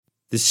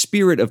The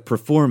spirit of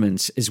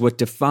performance is what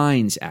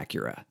defines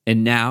Acura,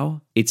 and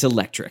now it's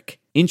electric.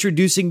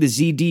 Introducing the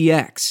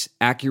ZDX,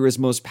 Acura's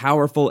most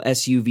powerful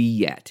SUV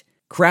yet.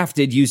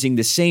 Crafted using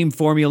the same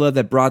formula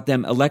that brought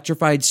them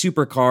electrified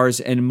supercars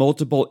and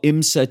multiple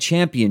IMSA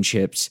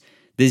championships,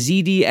 the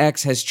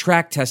ZDX has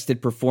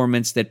track-tested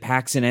performance that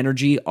packs an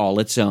energy all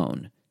its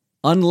own.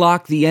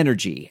 Unlock the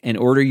energy and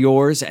order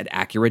yours at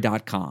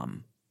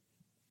Acura.com.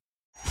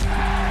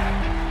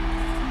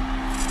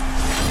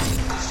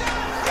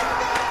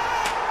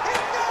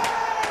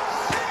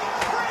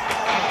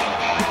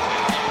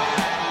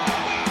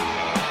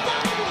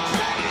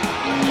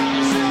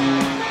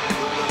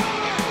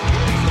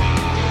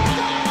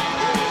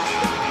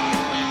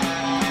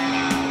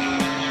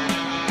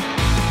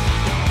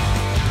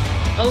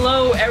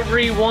 Hello,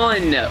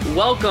 everyone.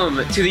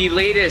 Welcome to the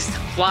latest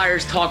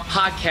Flyers Talk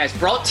podcast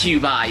brought to you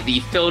by the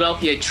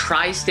Philadelphia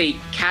Tri-State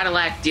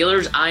Cadillac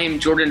Dealers. I am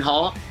Jordan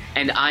Hall,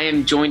 and I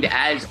am joined,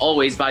 as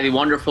always, by the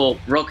wonderful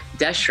Brooke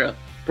Destra.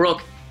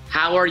 Brooke,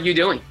 how are you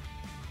doing?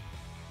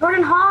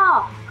 Jordan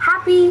Hall,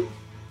 happy.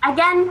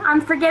 Again,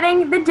 I'm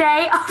forgetting the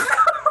day.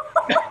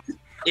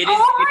 It is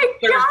God.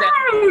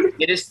 Thursday.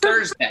 It is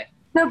Thursday.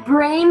 The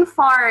brain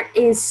fart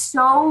is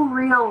so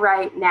real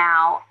right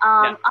now.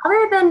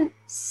 Other than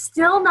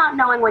still not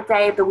knowing what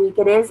day of the week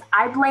it is,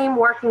 I blame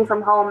working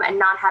from home and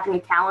not having a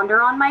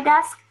calendar on my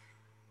desk.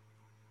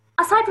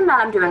 Aside from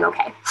that, I'm doing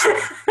okay.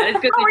 That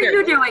is good How to hear.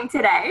 are you doing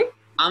today?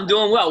 I'm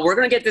doing well. We're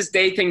going to get this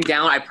day thing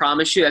down. I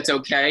promise you that's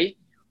okay.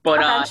 But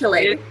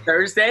Eventually. It is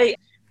Thursday.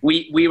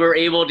 We were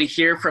able to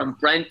hear from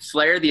Brent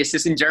Flair, the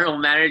assistant general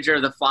manager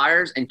of the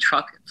Flyers, and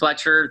Chuck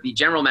Fletcher, the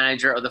general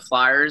manager of the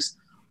Flyers,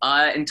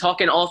 and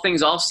talking all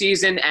things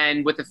offseason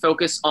and with the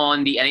focus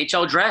on the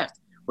NHL draft,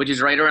 which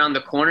is right around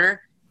the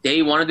corner.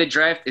 Day one of the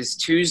draft is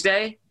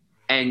Tuesday,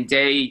 and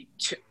day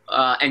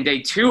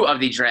two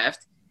of the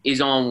draft is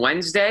on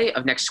Wednesday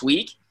of next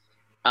week.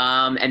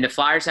 And the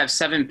Flyers have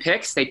 7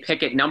 picks. They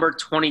pick at number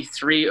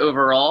 23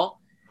 overall.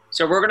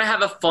 So we're going to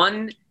have a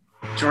fun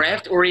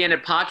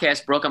draft-oriented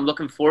podcast, Brooke. I'm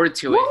looking forward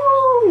to it.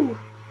 Woo!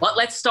 But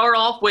let's start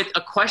off with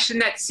a question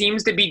that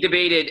seems to be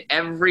debated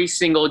every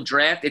single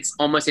draft. It's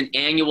almost an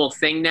annual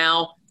thing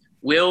now.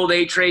 Will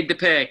they trade the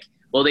pick?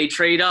 Will they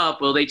trade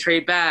up? Will they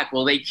trade back?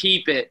 Will they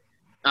keep it?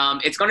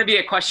 It's going to be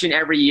a question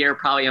every year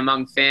probably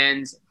among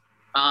fans.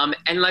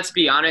 And let's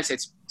be honest,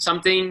 it's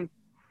something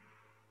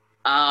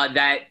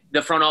that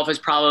the front office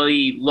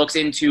probably looks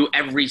into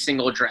every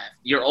single draft.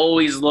 You're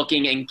always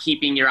looking and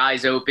keeping your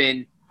eyes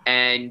open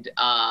and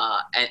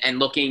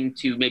looking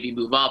to maybe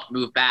move up,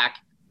 move back.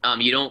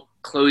 You don't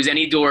close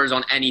any doors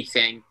on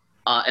anything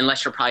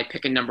unless you're probably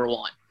picking number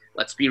 1.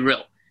 Let's be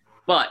real.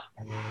 But,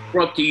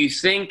 Brooke, do you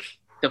think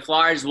the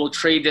Flyers will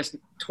trade this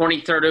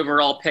 23rd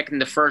overall pick in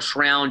the first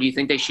round? Do you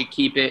think they should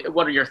keep it?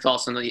 What are your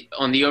thoughts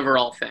on the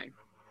overall thing?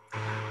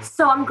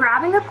 So I'm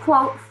grabbing a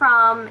quote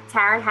from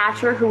Taryn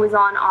Hatcher, who was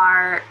on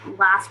our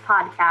last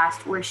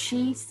podcast, where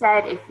she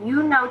said, if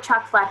you know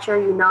Chuck Fletcher,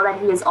 you know that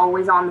he is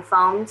always on the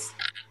phones.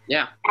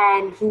 Yeah.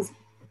 And he's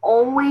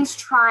always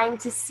trying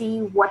to see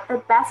what the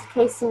best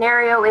case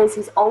scenario is.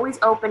 He's always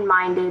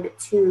open-minded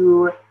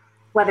to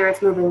whether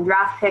it's moving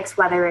draft picks,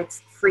 whether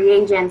it's free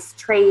agents,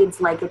 trades,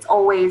 like it's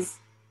always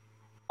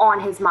on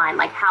his mind.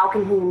 Like, how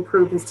can he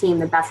improve his team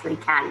the best that he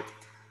can?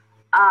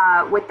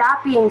 With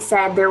that being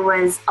said, there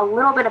was a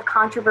little bit of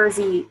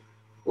controversy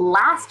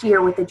last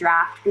year with the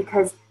draft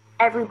because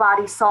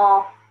everybody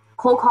saw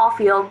Cole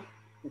Caulfield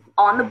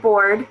on the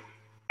board,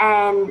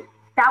 and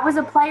that was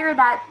a player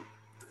that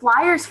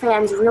Flyers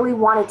fans really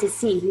wanted to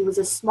see. He was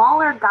a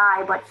smaller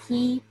guy, but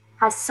he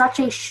has such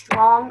a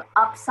strong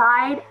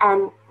upside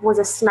and was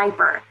a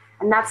sniper.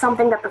 And that's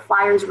something that the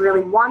Flyers really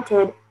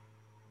wanted,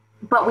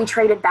 but we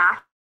traded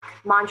back.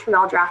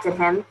 Montreal drafted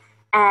him,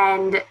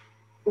 and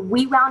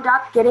we wound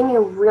up getting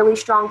a really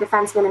strong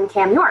defenseman in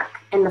Cam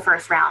York in the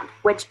first round,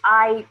 which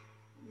I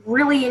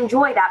really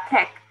enjoy that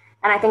pick.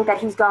 And I think that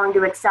he's going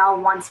to excel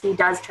once he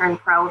does turn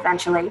pro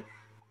eventually.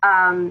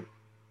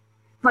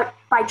 But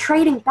by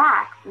trading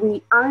back,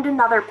 we earned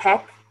another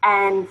pick,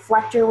 and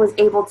Fletcher was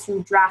able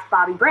to draft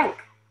Bobby Brink,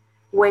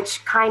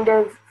 which kind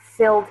of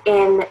filled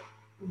in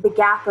the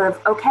gap of,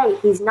 okay,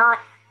 he's not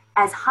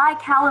as high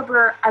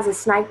caliber as a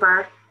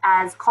sniper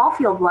as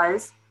Caulfield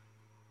was,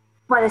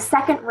 but a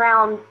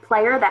second-round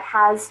player that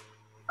has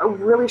a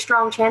really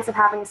strong chance of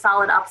having a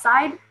solid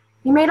upside,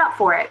 he made up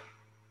for it.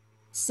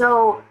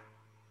 So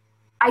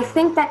I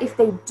think that if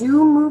they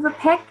do move a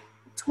pick,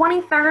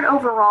 23rd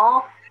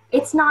overall,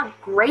 it's not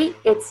great,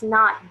 it's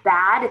not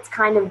bad, it's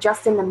kind of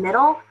just in the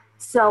middle.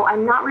 So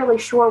I'm not really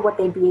sure what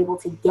they'd be able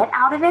to get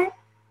out of it.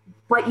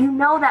 But you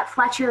know that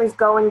Fletcher is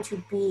going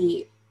to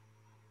be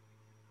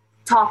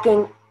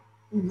talking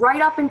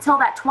right up until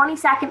that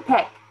 22nd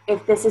pick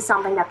if this is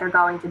something that they're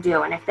going to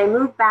do. And if they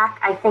move back,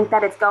 I think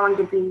that it's going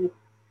to be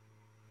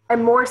a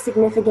more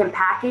significant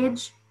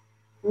package.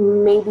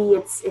 Maybe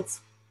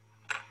it's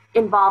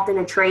involved in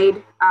a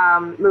trade,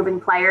 moving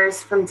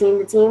players from team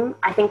to team.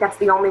 I think that's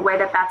the only way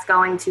that's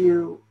going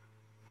to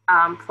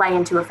play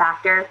into a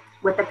factor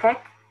with the pick.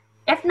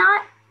 If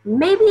not,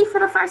 maybe for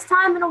the first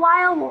time in a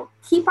while, we'll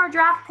keep our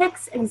draft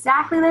picks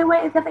exactly the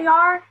way that they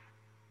are.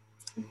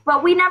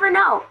 But we never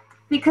know,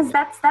 because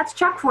that's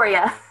Chuck for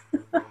you.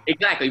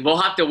 Exactly.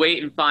 We'll have to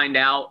wait and find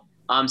out.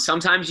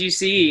 Sometimes you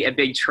see a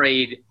big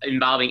trade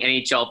involving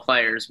NHL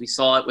players. We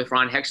saw it with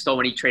Ron Hextall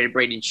when he traded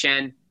Braden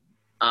Shen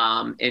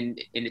in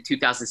the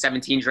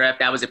 2017 draft.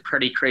 That was a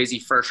pretty crazy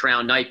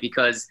first-round night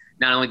because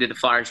not only did the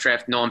Flyers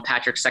draft Nolan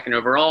Patrick second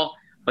overall,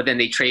 but then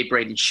they trade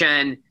Braden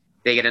Shen.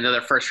 They get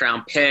another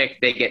first-round pick.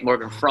 They get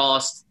Morgan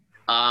Frost.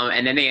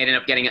 And then they ended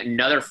up getting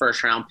another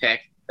first-round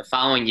pick the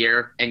following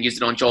year and used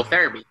it on Joel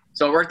Farabee.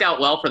 So it worked out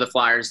well for the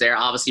Flyers there.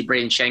 Obviously,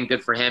 Braden Shen,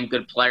 good for him,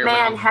 good player.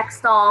 Man,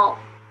 Hextall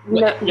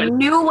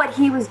knew what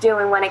he was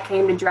doing when it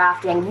came to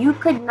drafting. You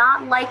could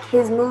not like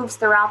his moves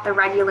throughout the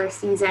regular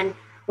season.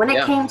 When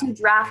it came to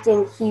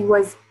drafting, he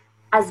was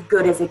as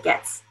good as it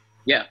gets.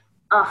 Yeah.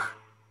 Ugh.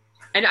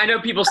 And I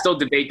know people still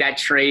debate that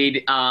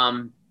trade.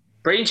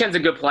 Braden Shen's a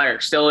good player,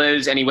 still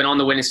is, and he went on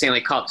to win a Stanley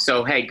Cup.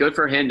 So, hey, good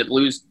for him. The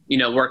Blues,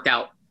 worked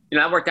out.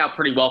 That worked out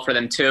pretty well for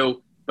them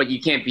too. But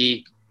you can't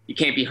be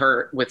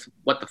hurt with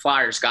what the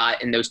Flyers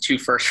got in those 2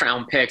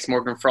 first-round picks,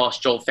 Morgan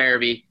Frost, Joel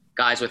Farabee,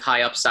 guys with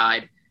high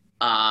upside,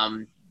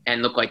 and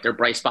look like they're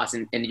bright spots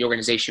in the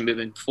organization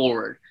moving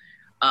forward.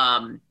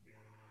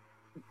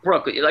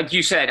 Brooke, like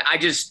you said, I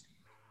just,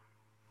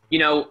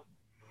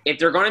 if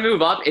they're going to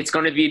move up, it's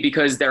going to be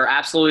because they're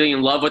absolutely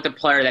in love with the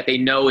player that they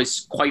know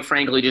is, quite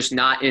frankly, just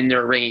not in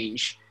their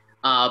range.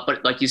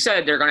 But like you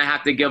said, they're going to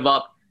have to give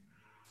up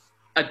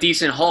a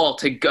decent haul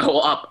to go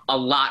up a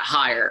lot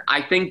higher.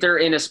 I think they're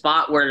in a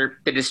spot where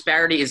the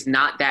disparity is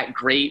not that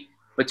great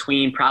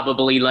between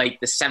probably like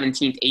the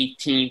 17th,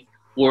 18th,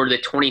 or the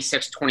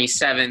 26th,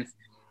 27th,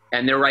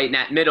 and they're right in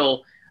that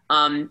middle.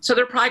 So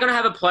they're probably going to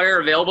have a player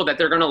available that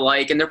they're going to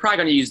like, and they're probably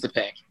going to use the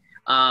pick.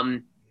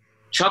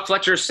 Chuck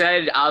Fletcher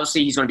said,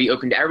 obviously, he's going to be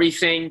open to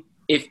everything.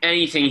 If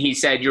anything, he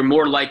said, you're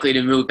more likely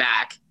to move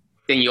back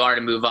than you are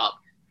to move up.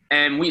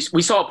 And we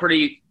saw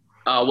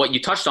what you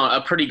touched on,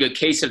 a pretty good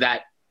case of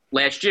that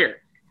last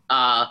year.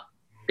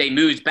 They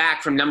moved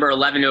back from number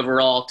 11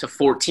 overall to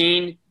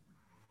 14.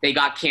 They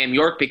got Cam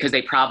York because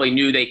they probably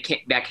knew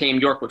that Cam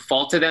York would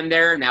fall to them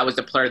there, and that was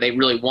the player they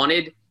really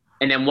wanted.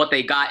 And then what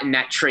they got in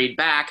that trade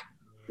back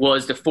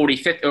was the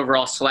 45th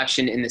overall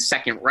selection in the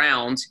second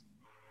round.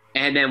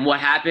 And then what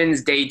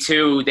happens? Day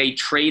 2, they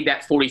trade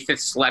that 45th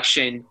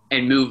selection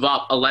and move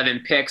up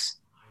 11 picks.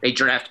 They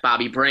draft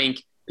Bobby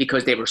Brink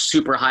because they were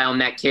super high on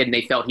that kid, and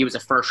they felt he was a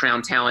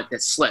first-round talent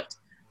that slipped.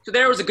 So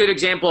there was a good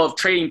example of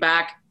trading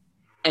back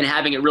and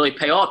having it really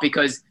pay off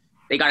because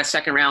they got a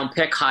second-round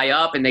pick high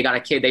up, and they got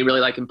a kid they really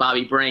like in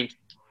Bobby Brink.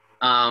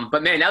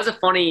 But, man, that was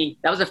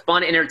a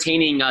fun,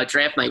 entertaining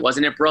draft night,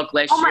 wasn't it, Brooke,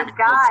 last year? Oh, my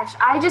gosh.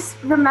 I just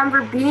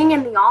remember being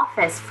in the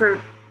office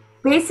for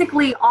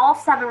basically all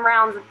 7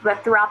 rounds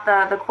throughout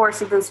the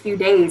course of those few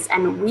days,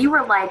 and we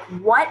were like,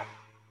 what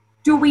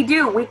do? We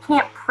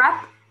can't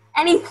prep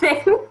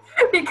anything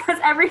because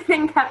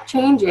everything kept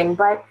changing.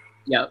 But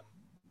yep.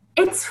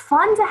 It's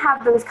fun to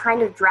have those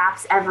kind of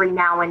drafts every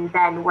now and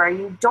then where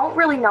you don't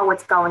really know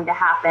what's going to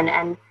happen.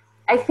 And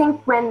I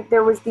think when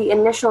there was the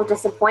initial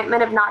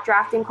disappointment of not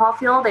drafting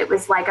Caulfield, it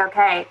was like,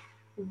 okay,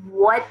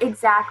 what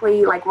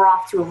exactly, like we're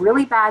off to a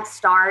really bad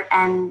start.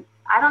 And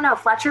I don't know,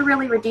 Fletcher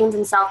really redeemed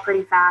himself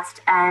pretty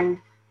fast. And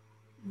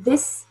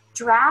this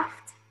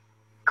draft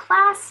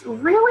class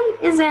really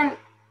isn't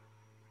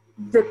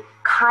the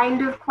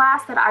kind of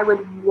class that I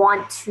would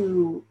want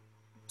to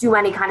do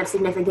any kind of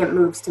significant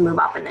moves to move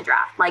up in the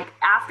draft. Like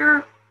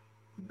after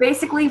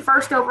basically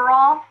first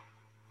overall,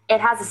 it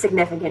has a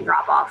significant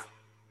drop off.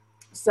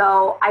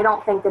 So I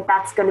don't think that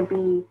that's going to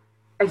be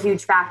a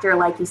huge factor.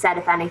 Like you said,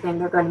 if anything,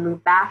 they're going to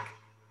move back.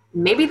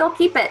 Maybe they'll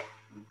keep it,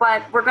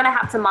 but we're going to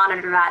have to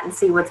monitor that and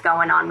see what's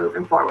going on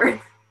moving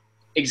forward.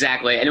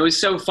 Exactly. And it was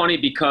so funny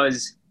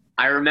because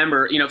I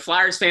remember,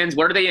 Flyers fans,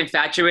 what are they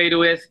infatuated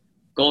with?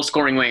 Goal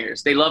scoring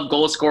wingers. They love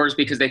goal scorers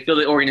because they feel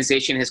the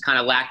organization has kind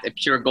of lacked a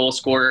pure goal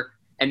scorer.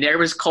 And there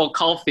was Cole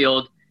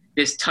Caulfield,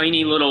 this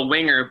tiny little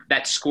winger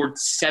that scored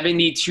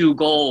 72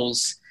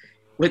 goals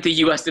with the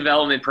U.S.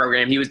 development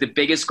program. He was the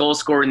biggest goal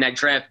scorer in that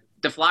draft.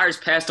 The Flyers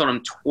passed on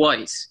him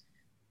twice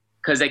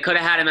because they could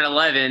have had him at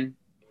 11,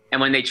 and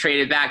when they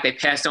traded back, they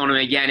passed on him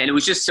again. And it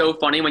was just so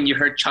funny when you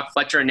heard Chuck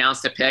Fletcher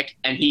announce the pick,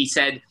 and he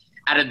said,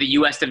 out of the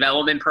U.S.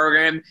 development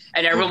program,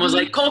 and everyone was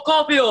like, Cole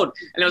Caulfield!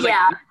 And it was like,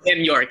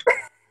 Cam York.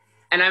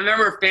 And I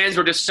remember fans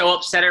were just so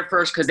upset at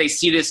first because they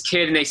see this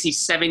kid and they see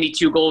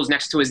 72 goals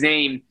next to his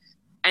name.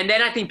 And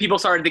then I think people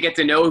started to get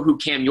to know who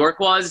Cam York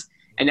was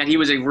and that he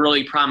was a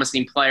really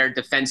promising player,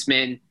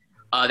 defenseman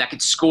that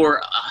could score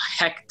a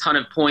heck ton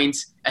of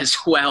points as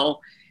well.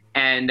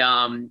 And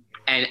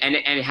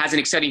it has an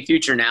exciting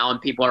future now,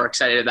 and people are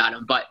excited about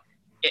him. But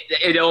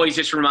it always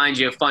just reminds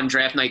you of fun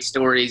draft night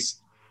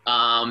stories.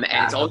 And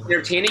it's always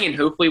entertaining, and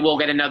hopefully we'll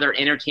get another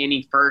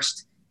entertaining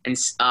first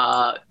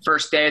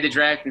day of the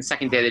draft and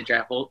second day of the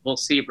draft. We'll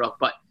see, Brooke.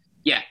 But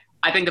yeah,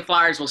 I think the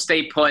Flyers will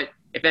stay put.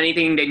 If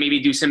anything, they maybe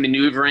do some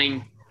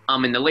maneuvering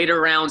in the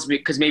later rounds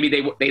because maybe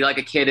they like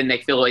a kid and they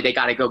feel like they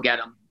got to go get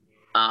him.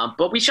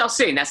 But we shall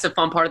see, and that's the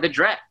fun part of the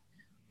draft.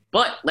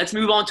 But let's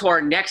move on to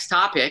our next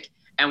topic,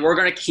 and we're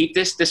going to keep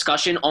this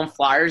discussion on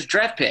Flyers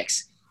draft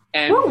picks.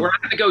 And we're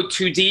not going to go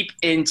too deep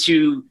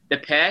into the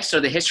past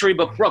or the history,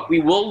 but Brooke, we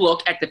will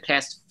look at the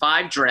past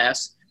 5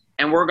 drafts,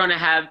 and we're going to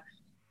have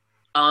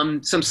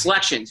some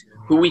selections,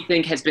 who we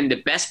think has been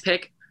the best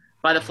pick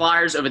by the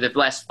Flyers over the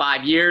last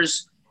 5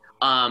 years,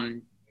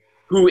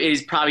 who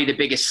is probably the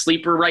biggest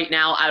sleeper right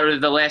now out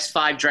of the last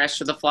 5 drafts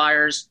for the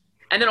Flyers,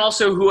 and then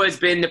also who has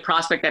been the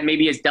prospect that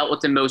maybe has dealt with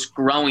the most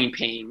growing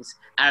pains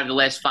out of the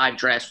last 5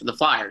 drafts for the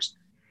Flyers.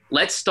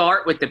 Let's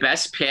start with the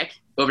best pick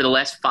over the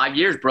last 5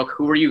 years. Brooke,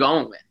 who are you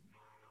going with?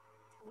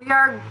 We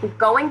are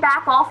going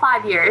back all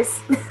 5 years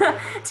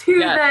to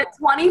the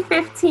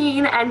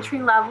 2015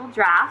 entry-level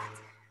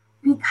draft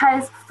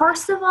because,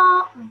 first of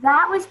all,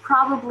 that was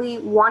probably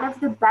one of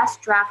the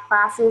best draft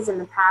classes in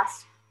the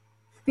past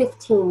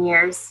 15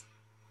 years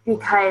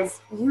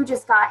because you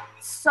just got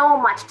so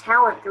much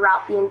talent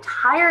throughout the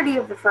entirety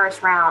of the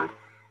first round.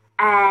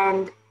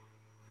 And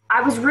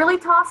I was really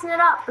tossing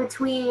it up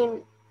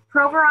between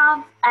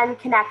Provorov and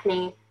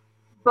Konechny,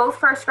 both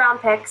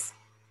first-round picks,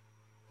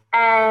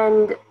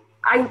 and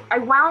I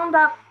wound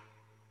up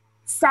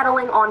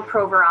settling on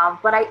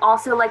Provorov, but I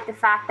also like the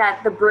fact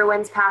that the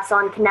Bruins pass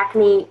on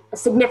Konechny a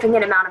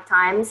significant amount of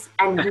times,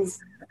 and he's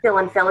still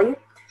in Philly.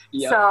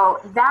 Yep.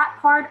 So that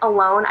part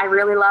alone I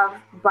really love,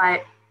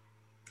 but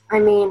I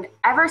mean,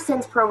 ever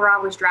since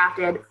Provorov was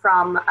drafted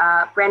from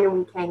Brandon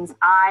Wheat Kings,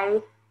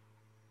 I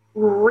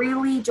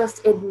really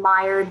just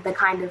admired the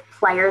kind of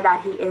player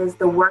that he is,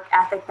 the work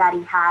ethic that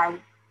he had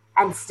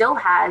and still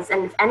has,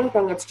 and if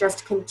anything, it's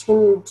just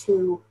continued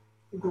to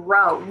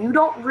grow. You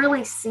don't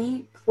really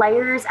see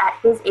players at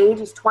his age,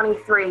 he's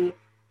 23,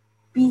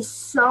 be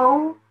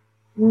so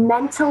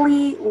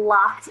mentally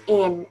locked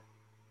in.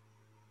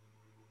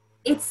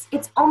 It's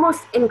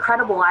almost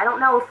incredible. I don't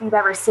know if you've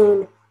ever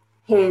seen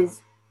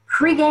his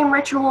pregame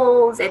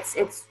rituals.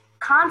 It's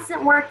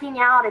constant working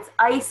out, it's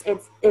ice,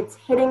 it's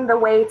hitting the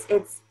weights,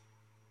 it's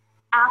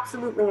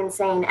absolutely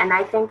insane. And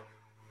I think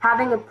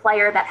having a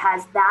player that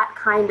has that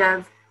kind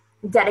of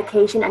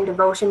dedication and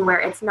devotion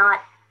where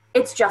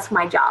it's just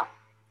my job.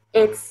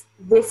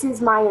 This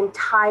is my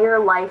entire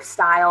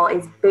lifestyle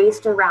is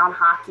based around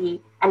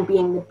hockey and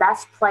being the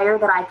best player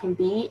that I can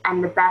be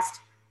and the best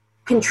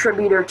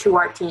contributor to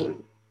our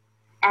team.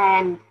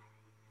 And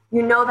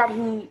you know that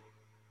he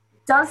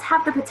does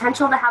have the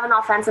potential to have an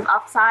offensive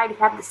upside. He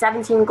had the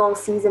 17-goal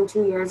season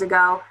 2 years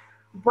ago,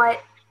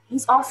 but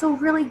he's also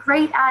really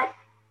great at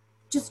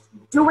just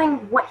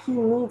doing what he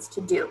needs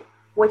to do,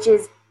 which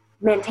is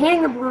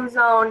maintaining the blue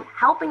zone,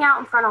 helping out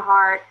in front of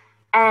Hart,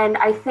 and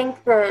I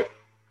think the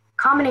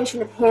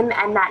combination of him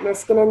and Matt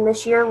Niskanen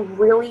this year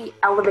really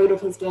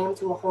elevated his game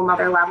to a whole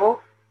nother level.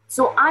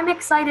 So I'm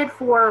excited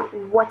for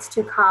what's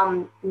to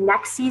come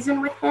next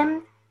season with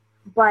him.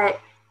 But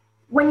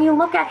when you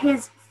look at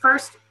his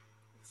first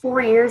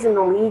 4 years in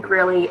the league,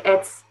 really,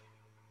 it's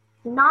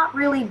not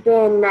really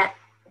been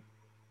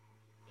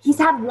 – he's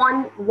had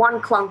one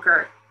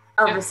clunker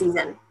of the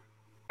season.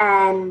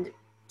 And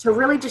to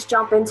really just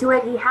jump into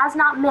it, he has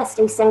not missed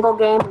a single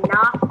game.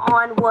 Knock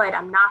on wood.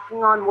 I'm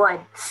knocking on wood.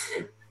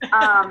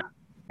 I'm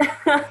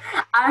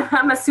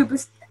as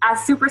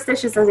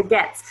superstitious as it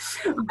gets.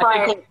 But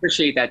I think I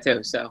appreciate that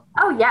too. So.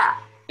 Oh yeah,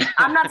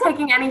 I'm not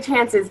taking any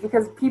chances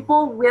because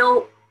people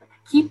will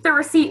keep the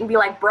receipt and be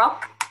like,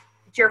 "Brooke,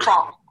 it's your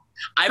fault."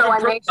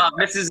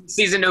 This is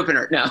season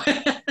opener. No.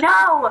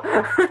 No,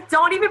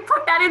 don't even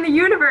put that in the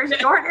universe,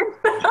 Jordan.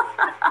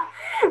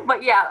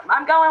 But yeah,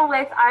 I'm going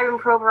with Ivan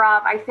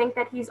Provorov. I think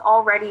that he's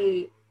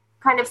already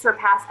kind of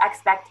surpassed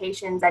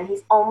expectations, and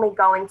he's only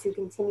going to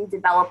continue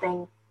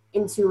developing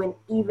into an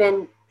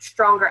even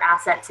stronger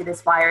asset to this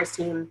Flyers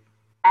team.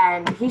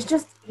 And he's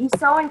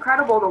so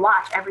incredible to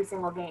watch every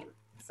single game.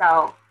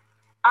 So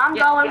I'm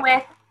going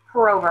with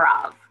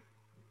Provorov.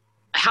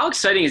 How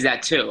exciting is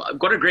that too?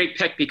 What a great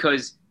pick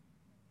because,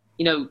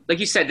 you know, like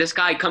you said, this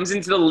guy comes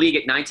into the league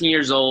at 19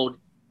 years old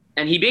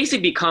and he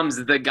basically becomes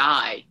the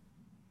guy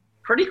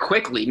pretty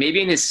quickly.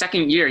 Maybe in his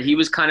second year, he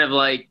was kind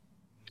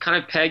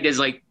of pegged as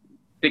like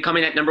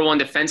becoming that number one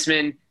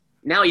defenseman.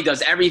 Now he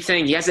does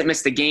everything. He hasn't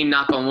missed a game,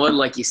 knock on wood,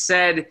 like you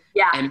said.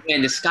 Yeah.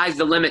 And the sky's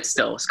the limit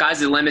still.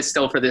 Sky's the limit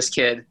still for this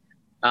kid.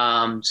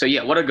 So,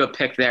 yeah, what a good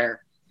pick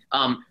there.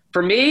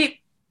 For me,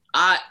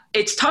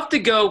 it's tough to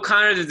go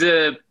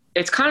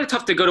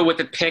tough to go with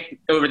the pick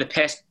over the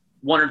past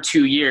 1 or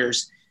 2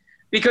 years.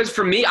 Because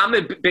for me, I'm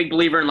a big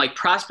believer in, like,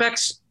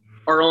 prospects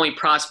are only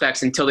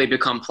prospects until they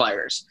become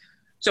players.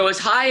 So as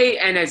high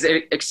and as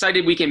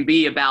excited we can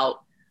be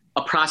about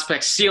a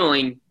prospect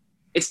ceiling,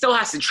 it still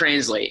has to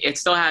translate. It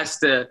still has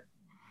to,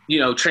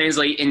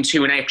 translate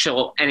into an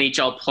actual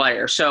NHL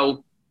player.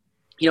 So,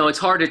 it's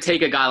hard to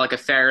take a guy like a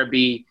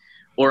Farabee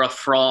or a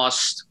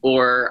Frost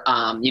or,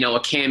 a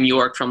Cam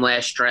York from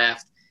last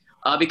draft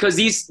because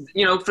these,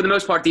 for the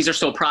most part, these are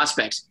still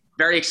prospects.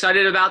 Very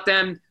excited about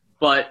them,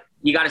 but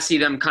you got to see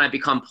them kind of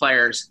become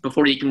players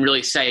before you can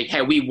really say,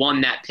 hey, we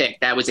won that pick.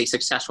 That was a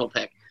successful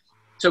pick.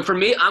 So for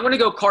me, I'm going to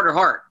go Carter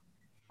Hart.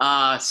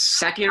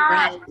 Second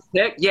round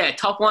pick. Yeah,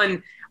 tough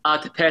one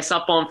to pass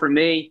up on for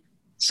me.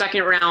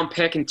 Second round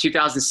pick in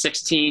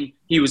 2016.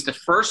 He was the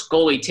first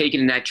goalie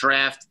taken in that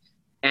draft.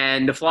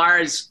 And the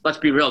Flyers, let's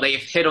be real, they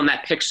have hit on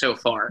that pick so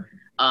far.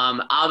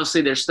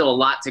 Obviously, there's still a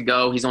lot to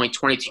go. He's only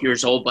 22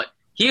 years old, but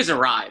he has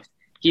arrived.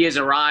 He has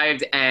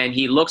arrived, and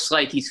he looks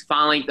like he's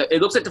finally –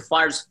 it looks like the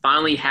Flyers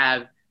finally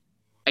have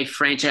a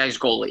franchise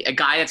goalie, a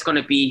guy that's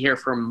going to be here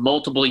for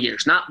multiple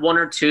years, not 1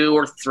 or 2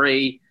 or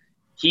 3.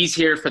 He's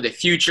here for the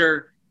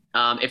future.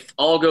 If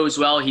all goes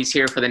well, he's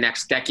here for the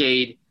next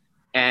decade.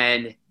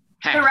 And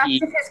the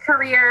rest of his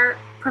career,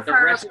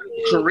 preferably. The rest of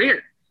his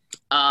career,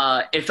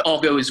 if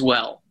all goes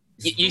well.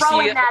 You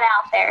throwing see that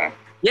out there.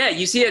 Yeah,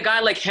 you see a guy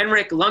like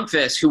Henrik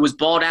Lundqvist, who was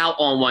balled out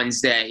on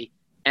Wednesday,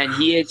 and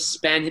he had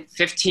spent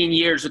 15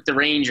 years with the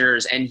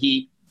Rangers. And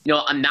he,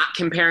 I'm not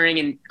comparing,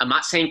 and I'm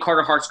not saying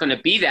Carter Hart's going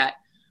to be that,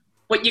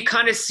 but you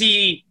kind of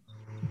see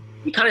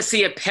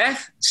a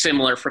path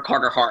similar for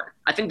Carter Hart.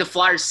 I think the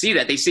Flyers see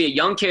that. They see a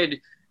young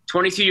kid,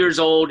 22 years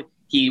old.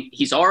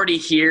 He's already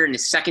here in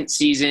his second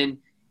season.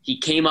 He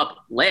came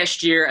up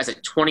last year as a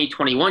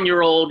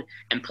 21-year-old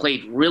and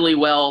played really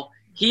well.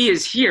 He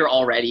is here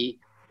already.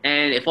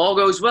 And if all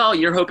goes well,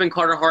 you're hoping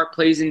Carter Hart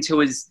plays into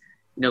his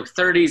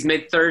 30s,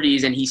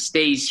 mid-30s, and he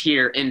stays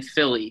here in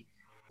Philly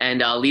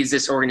and leads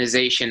this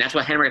organization. That's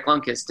what Henrik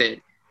Lundqvist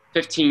did.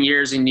 15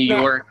 years in New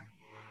York.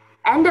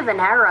 End of an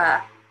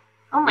era.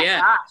 Oh, my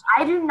gosh.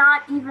 I do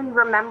not even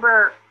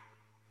remember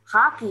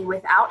hockey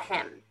without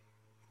him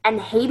and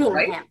hating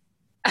him.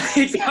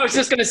 I was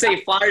just going to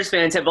say, Flyers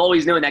fans have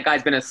always known that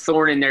guy's been a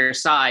thorn in their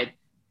side.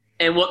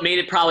 And what made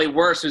it probably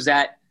worse was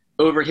that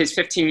over his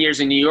 15 years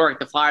in New York,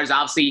 the Flyers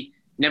obviously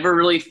never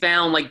really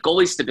found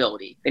goalie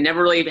stability. They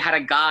never really had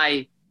a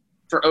guy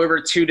for over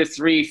 2 to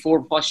 3,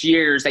 4+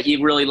 years that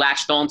you really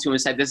latched onto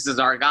and said, this is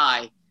our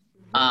guy.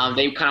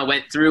 They kind of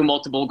went through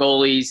multiple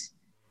goalies.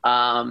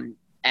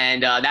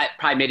 And that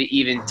probably made it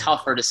even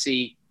tougher to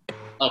see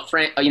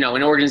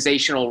an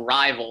organizational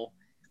rival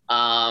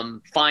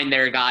find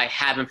their guy,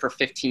 have him for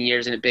 15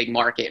 years in a big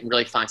market, and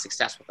really find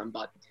success with him.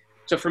 But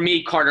so for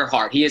me, Carter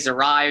Hart, he has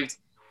arrived,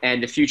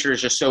 and the future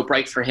is just so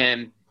bright for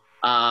him.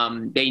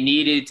 They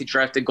needed to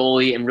draft a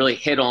goalie and really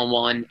hit on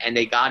one, and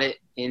they got it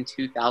in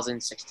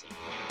 2016.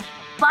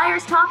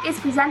 Flyers Talk is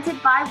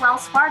presented by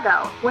Wells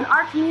Fargo. When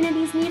our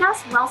communities need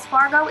us, Wells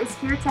Fargo is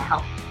here to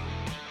help.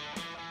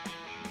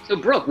 So,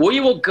 Brooke, we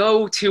will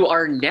go to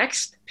our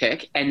next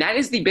pick, and that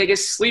is the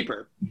biggest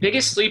sleeper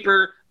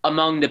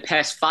among the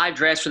past 5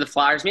 drafts for the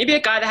Flyers. Maybe a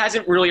guy that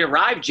hasn't really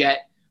arrived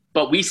yet,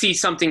 but we see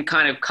something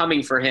kind of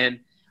coming for him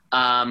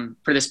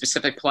for this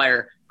specific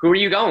player. Who are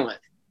you going with?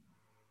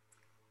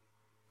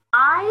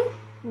 I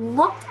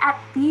looked at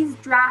these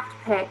draft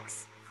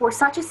picks for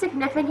such a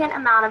significant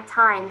amount of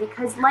time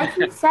because, like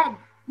you said,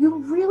 you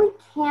really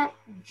can't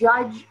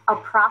judge a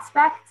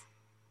prospect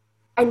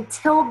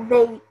until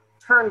they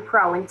turn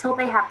pro, until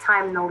they have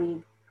time in the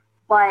league.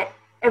 But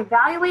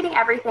evaluating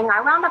everything,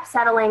 I wound up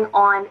settling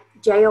on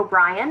Jay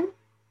O'Brien,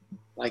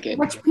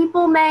 which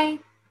people may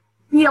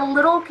be a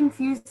little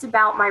confused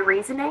about my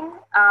reasoning,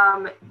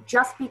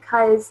 just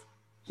because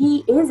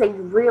he is a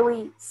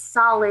really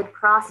solid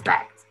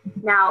prospect.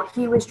 Now,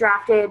 he was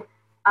drafted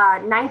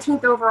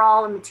 19th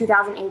overall in the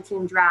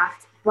 2018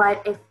 draft,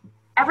 but if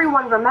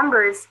everyone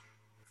remembers,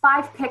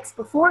 5 picks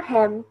before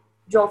him,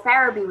 Joel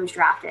Farabee was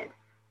drafted.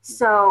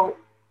 So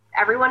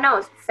everyone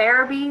knows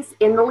Farabee's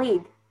in the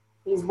league.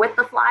 He's with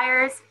the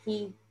Flyers.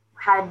 He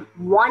had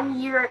 1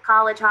 year at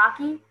college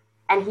hockey,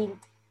 and he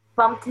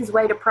bumped his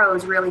way to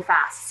pros really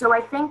fast. So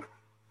I think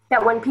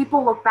that when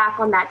people look back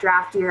on that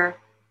draft year,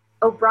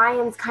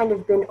 O'Brien's kind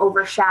of been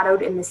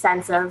overshadowed in the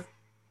sense of,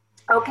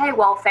 okay,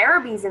 well,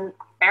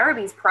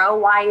 Farabee's pro,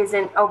 why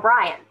isn't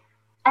O'Brien?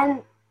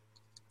 And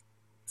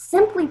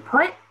simply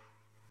put,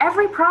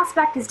 every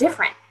prospect is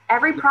different.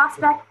 Every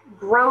prospect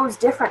grows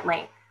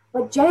differently.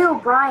 But Jay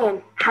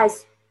O'Brien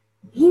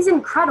he's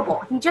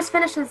incredible. He just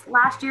finished his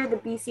last year, the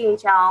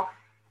BCHL,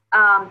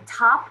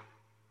 top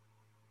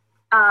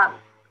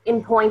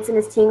in points in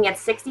his team. He had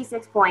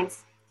 66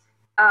 points,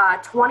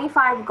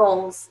 25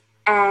 goals,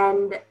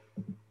 and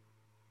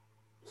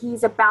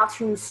he's about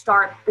to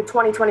start the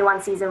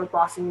 2021 season with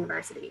Boston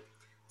University.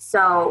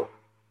 So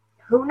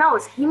who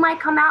knows? He might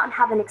come out and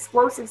have an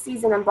explosive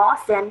season in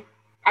Boston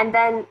and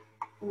then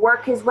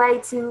work his way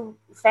to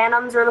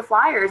Phantoms or the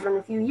Flyers in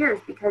a few years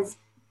because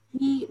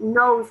he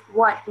knows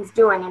what he's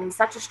doing, and he's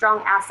such a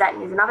strong asset,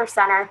 and he's another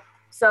center.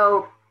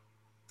 So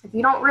if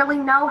you don't really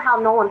know how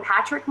Nolan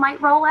Patrick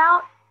might roll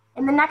out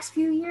in the next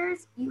few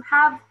years, you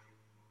have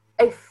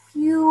a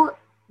few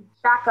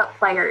backup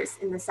players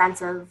in the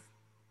sense of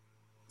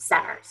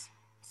centers.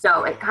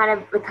 So it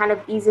kind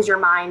of eases your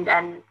mind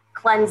and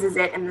cleanses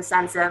it in the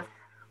sense of,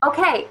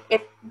 okay,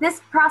 if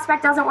this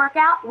prospect doesn't work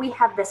out, we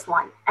have this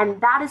one. And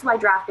that is why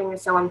drafting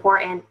is so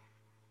important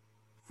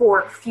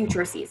for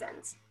future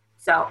seasons.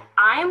 So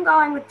I am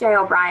going with Jay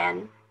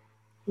O'Brien,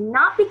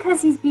 not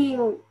because he's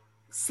being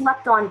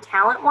slept on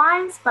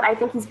talent-wise, but I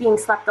think he's being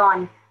slept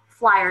on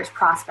Flyers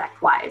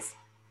prospect-wise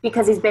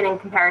because he's been in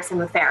comparison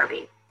with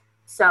Farabee.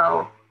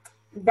 So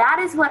That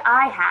is what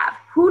I have.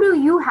 Who do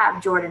you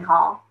have, Jordan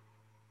Hall?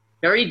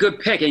 Very good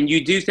pick. And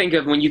you do think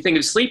of, when you think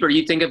of sleeper,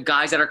 you think of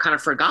guys that are kind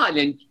of forgotten.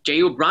 And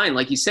Jay O'Brien,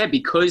 like you said,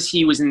 because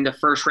he was in the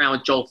first round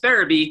with Joel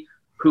Farabee,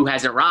 who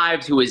has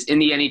arrived, who is in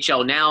the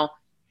NHL now,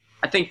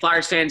 I think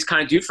Flyers fans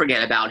kind of do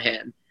forget about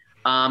him.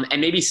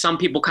 And maybe some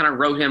people kind of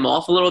wrote him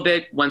off a little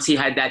bit once he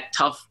had that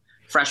tough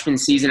freshman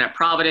season at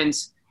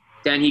Providence.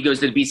 Then he goes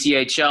to the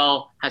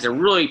BCHL, has a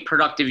really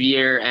productive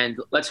year, and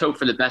let's hope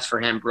for the best for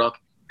him, Brooke,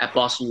 at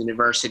Boston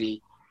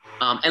University.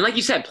 And like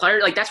you said,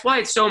 that's why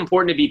it's so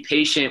important to be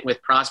patient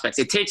with prospects.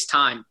 It takes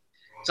time.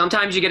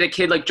 Sometimes you get a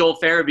kid like Joel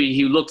Farabee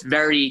who looked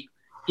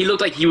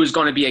like he was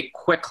going to be a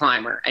quick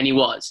climber, and he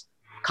was.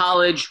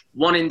 College,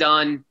 one and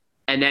done,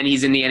 and then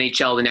he's in the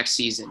NHL the next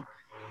season.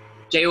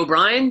 Jay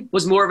O'Brien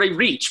was more of a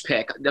reach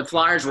pick. The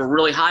Flyers were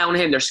really high on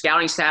him. Their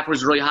scouting staff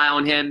was really high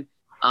on him.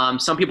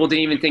 Some people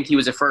didn't even think he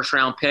was a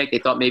first-round pick. They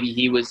thought maybe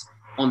he was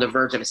on the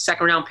verge of a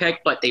second-round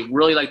pick, but they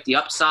really liked the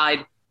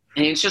upside.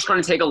 And it's just going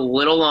to take a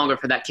little longer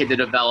for that kid to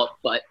develop,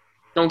 but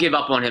don't give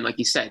up on him, like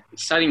you said.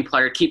 Exciting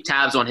player. Keep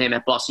tabs on him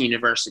at Boston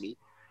University.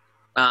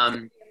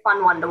 Fun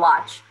one to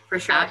watch, for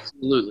sure.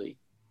 Absolutely.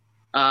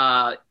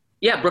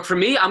 Brooke, for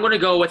me, I'm going to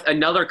go with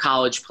another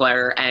college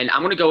player, and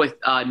I'm going to go with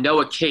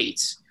Noah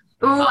Cates.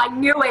 Ooh, I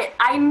knew it.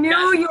 I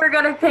knew you were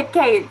going to pick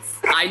Cates.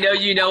 I know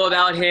you know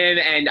about him,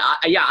 and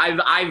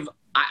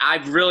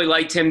I've really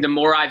liked him the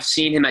more I've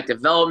seen him at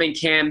development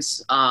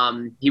camps.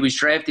 He was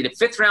drafted a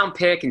 5th-round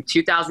pick in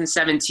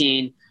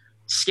 2017.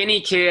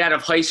 Skinny kid out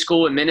of high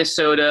school in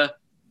Minnesota,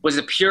 was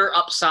a pure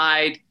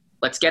upside.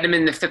 Let's get him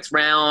in the 5th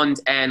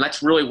round, and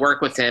let's really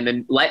work with him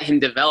and let him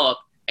develop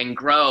and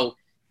grow.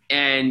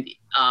 And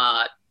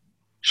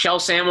Shel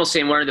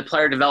Samuelson, one of the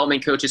player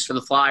development coaches for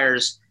the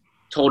Flyers,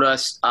 told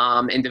us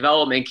in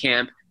development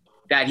camp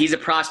that he's a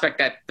prospect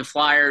that the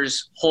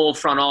Flyers' whole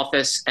front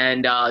office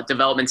and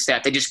development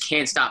staff, they just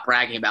can't stop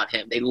bragging about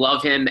him. They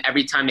love him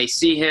every time they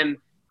see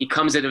him. He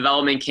comes to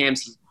development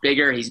camps. He's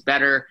bigger. He's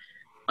better.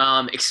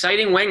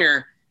 Exciting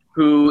winger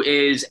who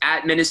is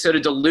at Minnesota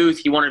Duluth.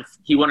 He won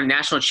a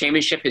national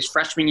championship his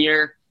freshman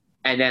year.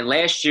 And then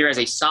last year as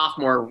a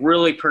sophomore,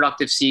 really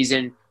productive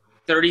season,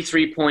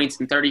 33 points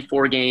in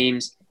 34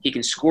 games. He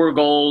can score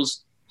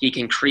goals. He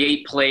can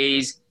create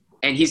plays.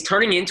 And he's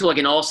turning into like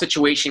an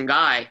all-situation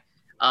guy.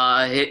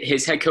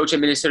 His head coach at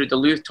Minnesota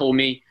Duluth told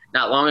me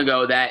not long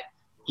ago that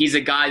he's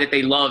a guy that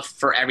they love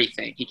for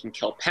everything. He can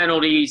kill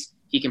penalties.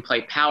 He can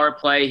play power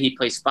play. He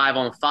plays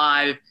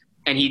 5-on-5,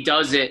 and he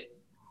does it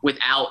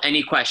without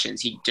any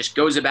questions. He just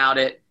goes about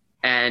it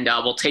and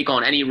will take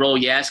on any role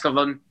you ask of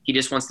him. He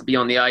just wants to be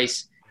on the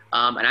ice.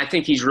 And I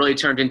think he's really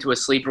turned into a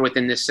sleeper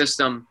within this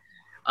system.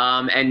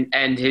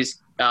 And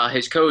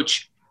his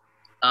coach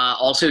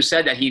also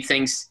said that he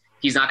thinks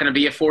he's not going to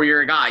be a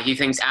 4-year guy. He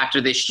thinks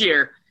after this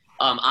year,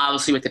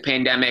 obviously with the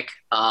pandemic,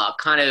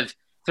 kind of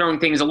throwing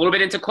things a little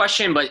bit into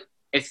question, but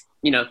if,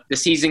 the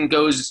season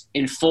goes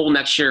in full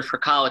next year for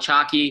college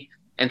hockey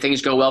and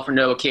things go well for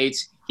Noah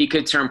Cates, he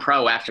could turn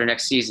pro after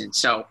next season.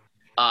 So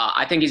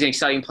I think he's an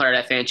exciting player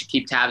that fans should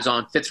keep tabs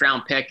on.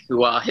 5th-round pick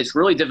who has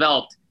really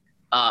developed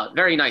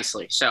very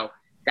nicely. So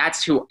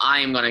that's who I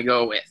am going to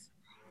go with.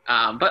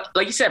 But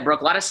like you said,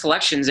 Brooke, a lot of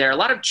selections there, a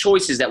lot of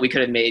choices that we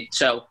could have made.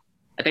 So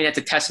I think that's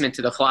a testament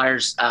to the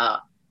Flyers,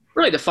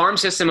 really the farm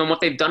system and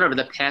what they've done over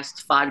the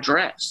past 5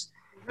 drafts.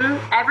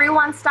 Mm-hmm.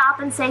 Everyone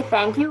stop and say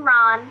thank you,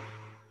 Ron.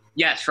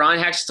 Yes, Ron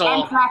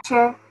Hextall. And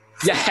Fletcher.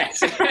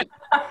 Yes.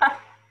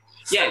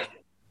 Yeah.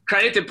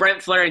 Credit to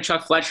Brent Flair and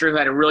Chuck Fletcher, who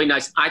had a really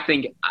nice, I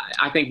think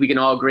we can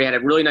all agree, had a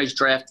really nice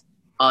draft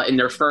in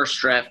their first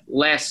draft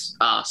last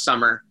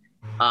summer.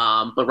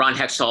 But Ron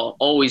Hextall,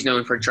 always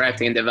known for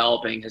drafting and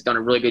developing, has done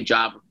a really good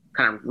job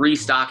kind of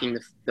restocking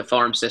the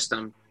farm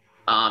system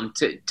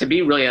to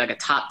be really like a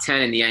top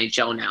 10 in the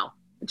NHL now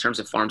in terms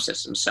of farm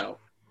systems. So,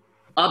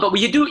 but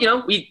we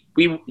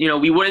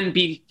wouldn't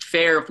be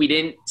fair if we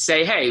didn't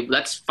say, hey,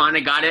 let's find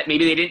a guy that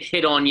maybe they didn't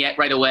hit on yet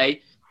right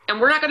away. And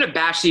we're not going to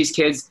bash these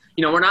kids.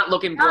 We're not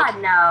looking. God,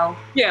 no.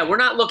 Yeah, we're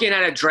not looking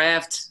at a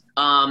draft,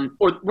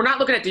 or we're not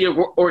looking at the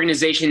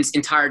organization's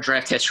entire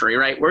draft history,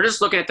 right? We're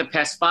just looking at the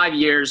past 5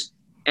 years.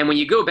 And when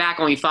you go back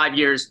only 5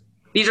 years,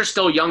 these are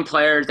still young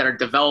players that are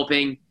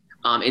developing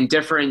in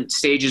different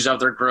stages of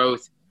their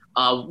growth.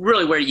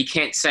 Really, where you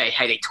can't say,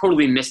 hey, they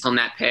totally missed on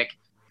that pick,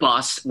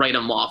 bust, write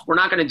them off. We're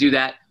not going to do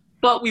that.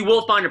 But we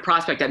will find a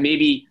prospect that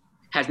maybe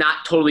has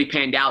not totally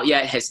panned out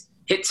yet, has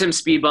hit some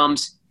speed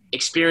bumps,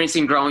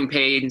 experiencing growing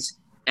pains,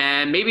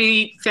 and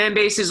maybe fan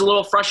base is a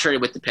little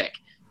frustrated with the pick.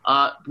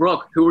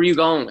 Brooke, who are you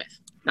going with?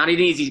 Not an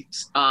easy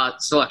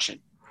selection.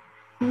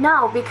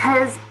 No,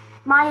 because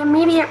my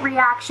immediate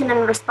reaction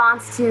and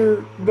response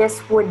to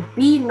this would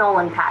be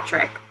Nolan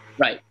Patrick.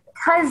 Right.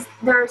 Because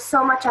there's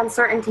so much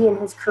uncertainty in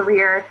his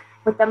career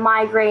with the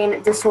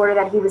migraine disorder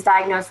that he was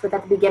diagnosed with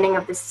at the beginning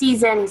of the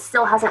season. He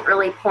still hasn't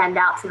really panned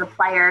out to the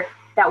player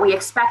that we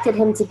expected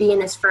him to be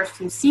in his first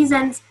few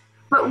seasons.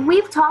 But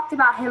we've talked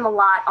about him a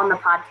lot on the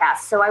podcast,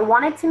 so I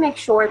wanted to make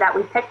sure that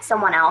we picked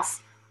someone else.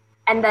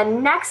 And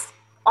then next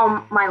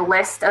on my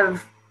list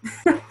of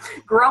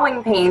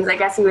growing pains, I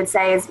guess you would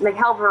say, is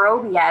Mikhail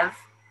Vorobiev.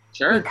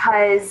 Sure.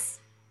 Because,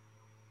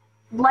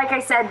 like I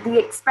said, the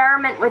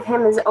experiment with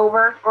him is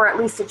over, or at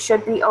least it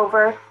should be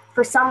over.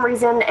 For some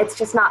reason, it's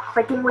just not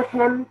clicking with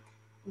him.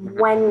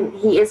 When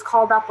he is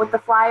called up with the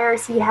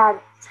Flyers, he had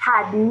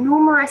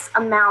numerous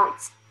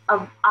amounts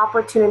of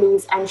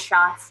opportunities and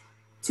shots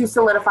to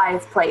solidify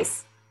his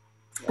place.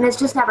 And it's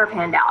just never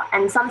panned out.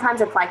 And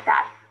sometimes it's like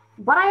that.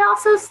 But I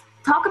also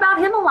talk about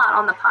him a lot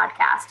on the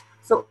podcast.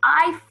 So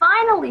I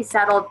finally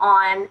settled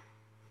on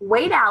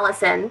Wade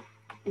Allison,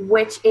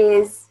 which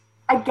is,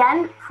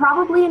 again,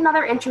 probably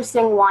another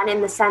interesting one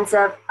in the sense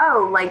of,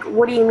 oh, like,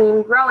 what do you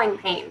mean growing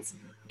pains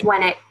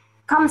when it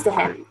comes to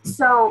him?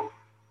 So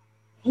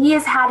he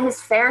has had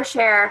his fair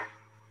share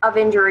of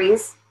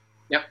injuries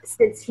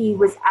since he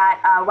was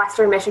at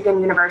Western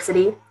Michigan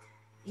University.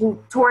 He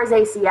tore his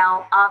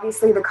ACL.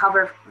 Obviously, the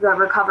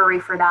recovery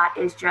for that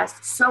is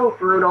just so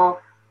brutal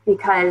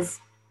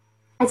because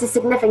it's a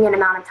significant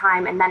amount of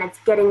time, and then it's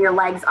getting your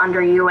legs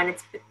under you, and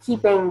it's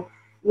keeping,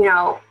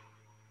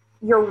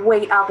 your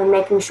weight up and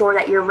making sure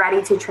that you're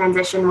ready to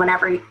transition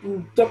whenever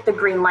you get the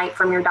green light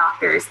from your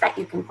doctors that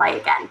you can play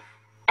again.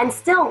 And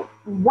still,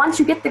 once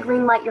you get the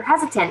green light, you're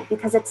hesitant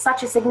because it's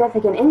such a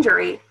significant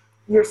injury.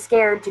 You're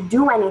scared to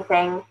do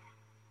anything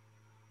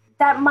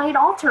that might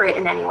alter it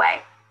in any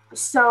way.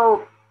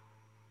 So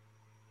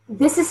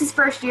this is his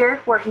first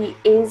year where he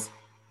is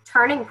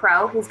turning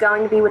pro. He's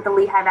going to be with the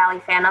Lehigh Valley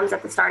Phantoms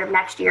at the start of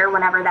next year,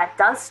 whenever that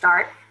does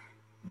start.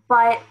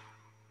 But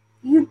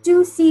you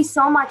do see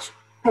so much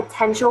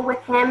potential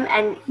with him,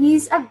 and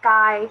he's a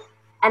guy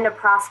and a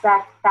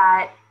prospect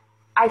that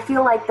I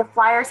feel like the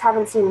Flyers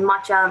haven't seen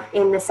much of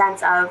in the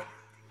sense of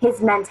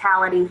his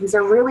mentality. He's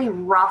a really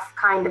rough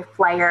kind of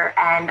player,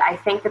 and I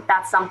think that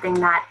that's something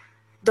that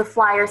the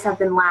Flyers have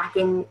been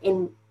lacking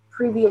in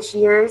previous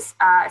years,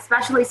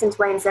 especially since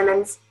Wayne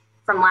Simmons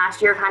from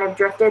last year kind of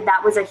drifted.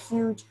 That was a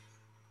huge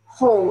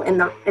hole in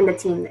the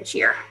team this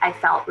year, I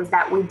felt, was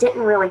that we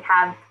didn't really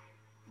have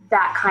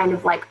that kind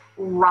of like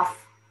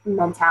rough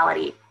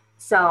mentality.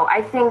 So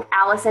I think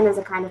Allison is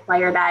a kind of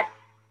player that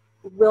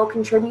will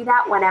contribute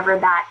that whenever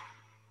that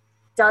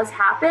does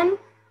happen.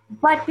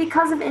 But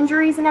because of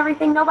injuries and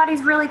everything,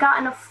 nobody's really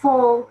gotten a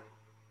full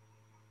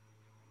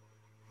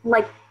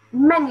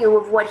menu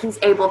of what he's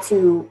able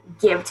to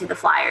give to the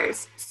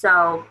Flyers.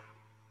 So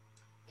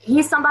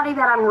he's somebody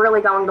that I'm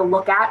really going to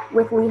look at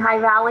with Lehigh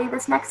Valley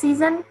this next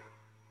season,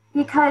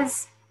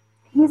 because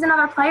he's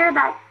another player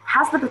that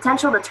has the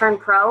potential to turn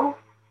pro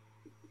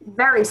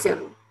very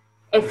soon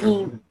if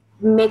he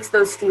makes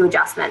those few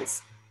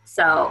adjustments.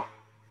 So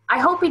I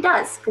hope he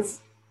does,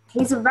 because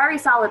he's a very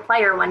solid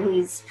player when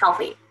he's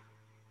healthy.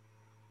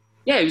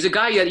 Yeah, he was a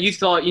guy that you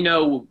thought,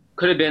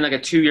 could have been like a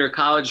 2-year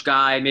college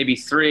guy, maybe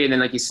 3, and then,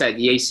 like you said,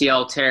 the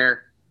ACL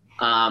tear,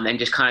 and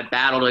just kind of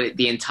battled it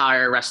the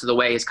entire rest of the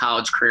way his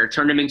college career.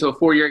 Turned him into a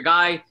 4-year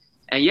guy,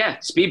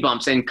 and speed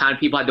bumps, and kind of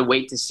people had to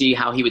wait to see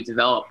how he would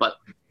develop. But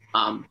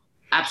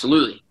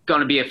absolutely,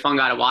 going to be a fun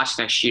guy to watch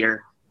next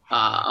year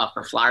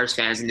for Flyers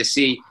fans, and to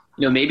see,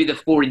 maybe the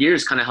 4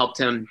 years kind of helped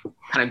him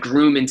kind of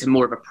groom into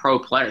more of a pro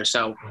player.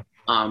 So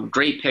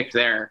great pick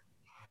there.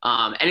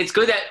 And it's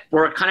good that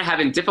we're kind of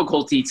having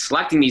difficulty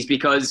selecting these,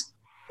 because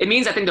it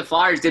means I think the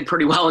Flyers did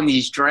pretty well in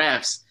these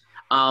drafts.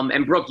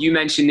 And Brooke, you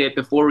mentioned it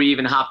before we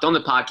even hopped on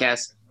the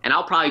podcast, and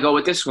I'll probably go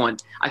with this one.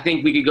 I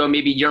think we could go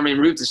maybe Yermin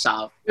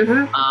Rutasov.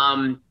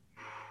 Mm-hmm.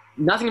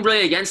 Nothing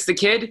really against the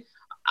kid.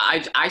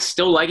 I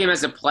still like him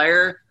as a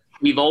player.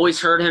 We've always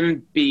heard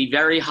him be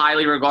very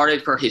highly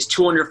regarded for his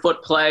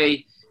 200-foot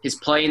play, his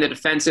play in the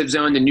defensive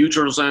zone, the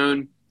neutral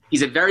zone.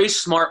 He's a very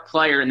smart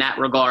player in that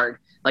regard.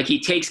 Like,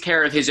 he takes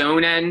care of his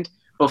own end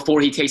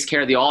before he takes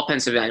care of the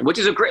offensive end, which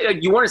is a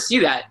great, you want to see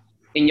that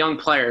in young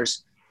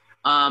players.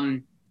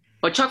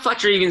 But Chuck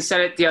Fletcher even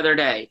said it the other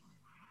day,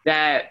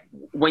 that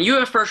when you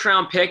have a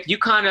first-round pick, you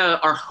kind of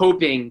are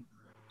hoping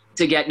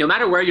to get, no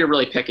matter where you're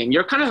really picking,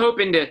 you're kind of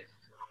hoping to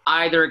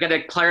either get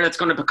a player that's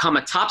going to become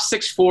a top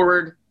 6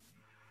 forward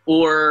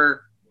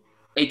or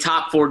a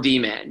top 4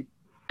 D-man.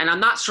 And I'm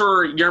not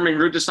sure Yermin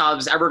Rutasov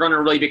is ever going to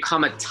really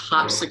become a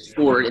top 6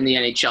 forward in the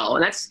NHL.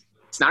 And it's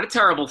not a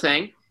terrible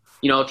thing.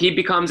 If he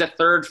becomes a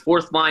 3rd,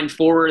 4th line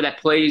forward that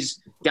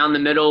plays down the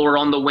middle or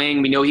on the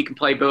wing, we know he can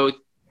play both.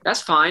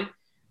 That's fine.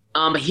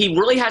 But he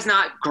really has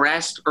not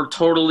grasped or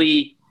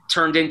totally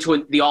turned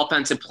into the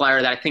offensive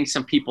player that I think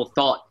some people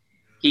thought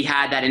he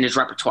had that in his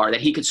repertoire, that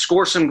he could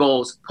score some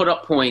goals, put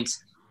up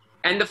points.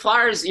 And the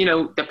Flyers,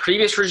 the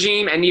previous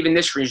regime and even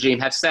this regime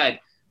have said,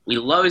 we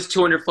love his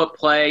 200-foot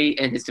play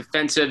and his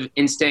defensive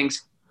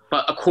instincts,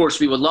 but of course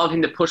we would love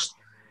him to push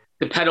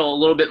the pedal a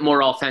little bit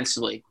more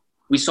offensively.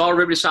 We saw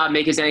Rutasov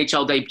make his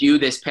NHL debut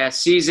this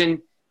past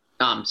season.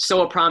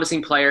 Still a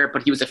promising player,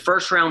 but he was a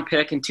first-round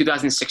pick in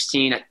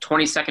 2016 at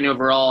 22nd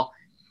overall.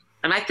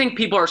 And I think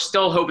people are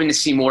still hoping to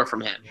see more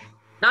from him.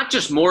 Not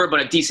just more, but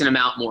a decent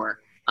amount more.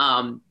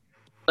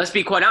 Let's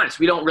be quite honest.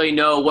 We don't really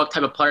know what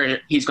type of player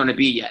he's going to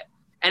be yet.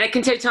 And it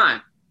can take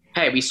time.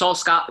 Hey, we saw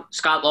Scott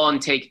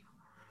Laughton take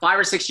 5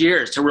 or 6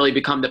 years to really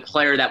become the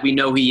player that we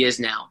know he is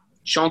now.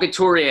 Sean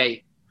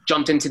Couturier,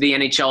 jumped into the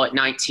NHL at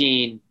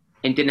 19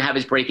 and didn't have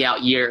his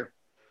breakout year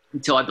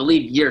until, I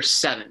believe, year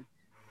 7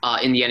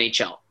 in the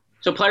NHL.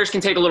 So players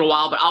can take a little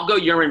while, but I'll go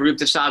Yermin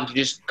Rubtsov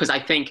just because I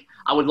think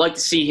I would like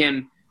to see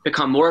him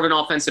become more of an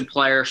offensive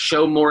player,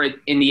 show more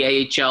in the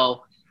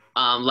AHL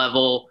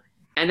level,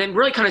 and then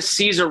really kind of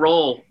seize a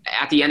role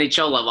at the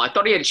NHL level. I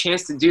thought he had a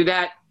chance to do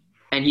that,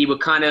 and he would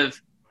kind of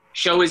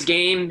show his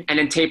game and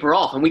then taper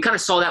off. And we kind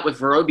of saw that with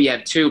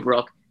Vorobiev too,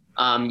 Brooke.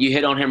 You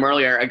hit on him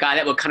earlier, a guy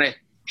that would kind of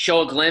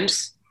show a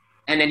glimpse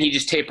and then he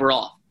just taper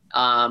off.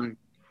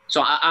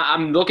 So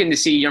I'm looking to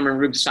see Yermin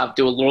Rubtsov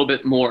do a little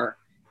bit more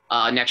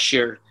next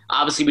year.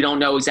 Obviously, we don't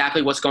know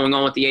exactly what's going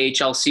on with the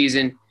AHL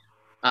season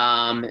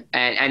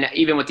and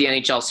even with the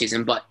NHL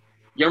season, but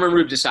Yermin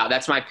Rubtsov,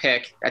 that's my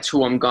pick. That's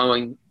who I'm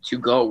going to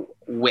go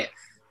with.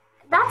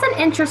 That's an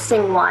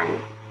interesting one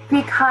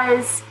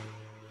because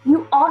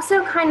you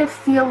also kind of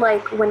feel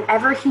like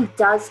whenever he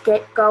does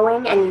get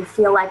going and you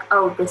feel like,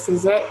 oh, this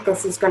is it,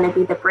 this is going to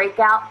be the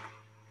breakout,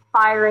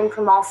 firing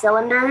from all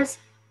cylinders,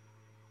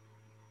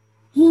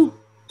 he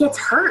gets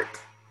hurt.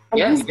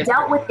 And he's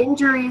dealt with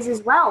injuries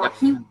as well. Yep.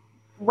 He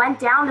went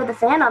down to the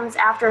Phantoms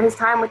after his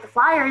time with the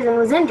Flyers and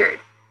was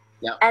injured.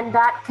 Yep. And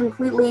that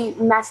completely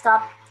messed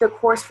up the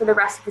course for the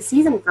rest of the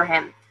season for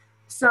him.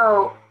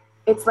 So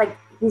it's like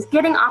he's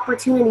getting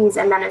opportunities,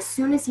 and then as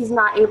soon as he's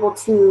not able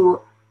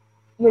to,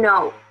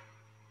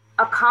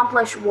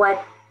 accomplish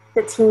what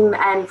the team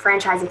and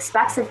franchise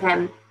expects of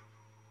him,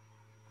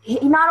 he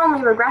not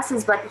only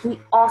regresses, but he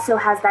also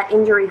has that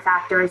injury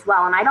factor as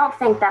well. And I don't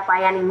think that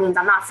by any means,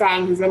 I'm not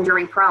saying he's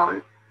injury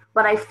prone,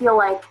 but I feel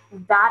like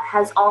that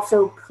has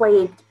also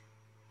plagued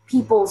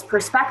people's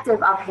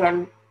perspective of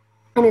him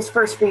in his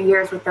first few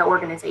years with the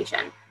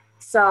organization.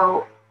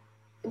 So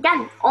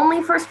again,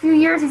 only first few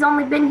years, he's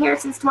only been here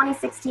since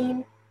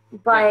 2016,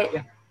 but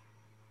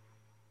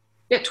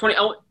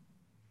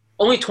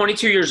only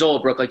 22 years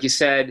old, Brooke, like you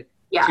said,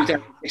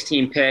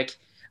 2016 pick.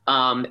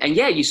 And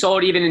you saw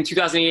it even in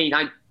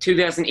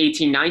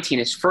 2018-19,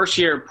 his first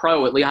year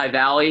pro at Lehigh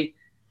Valley.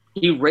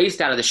 He raced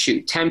out of the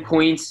chute, 10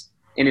 points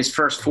in his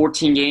first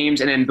 14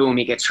 games, and then boom,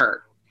 he gets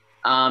hurt.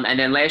 And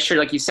then last year,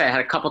 like you said, had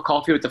a cup of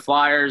coffee with the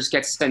Flyers,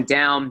 gets sent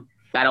down,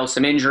 battled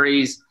some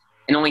injuries,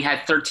 and only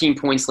had 13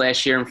 points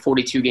last year in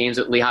 42 games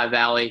at Lehigh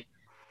Valley.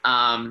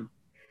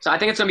 So I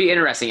think it's going to be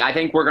interesting. I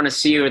think we're going to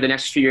see over the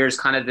next few years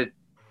kind of the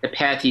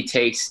path he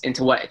takes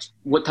into what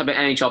type of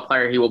NHL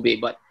player he will be.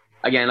 But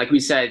again, like we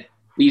said,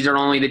 these are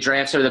only the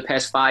drafts over the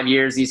past 5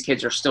 years. These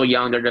kids are still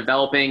young. They're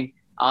developing,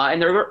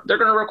 and they're going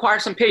to require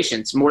some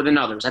patience more than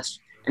others. That's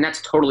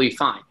totally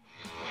fine.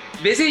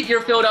 Visit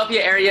your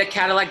Philadelphia area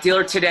Cadillac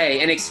dealer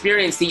today and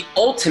experience the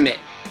ultimate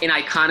in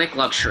iconic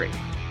luxury.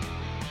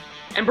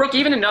 And Brooke,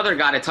 even another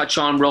guy to touch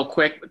on real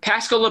quick,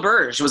 Pascal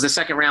Laberge was a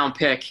second-round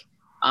pick.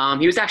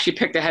 He was actually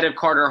picked ahead of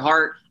Carter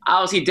Hart.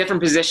 Obviously,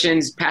 different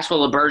positions. Pascal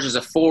Laberge is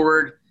a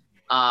forward.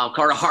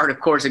 Carter Hart, of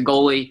course, a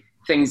goalie.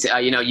 Things,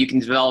 you can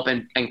develop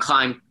and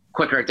climb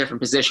quicker at different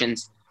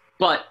positions.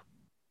 But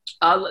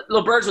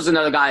Laberge was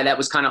another guy that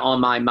was kind of on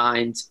my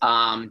mind.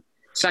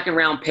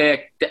 Second-round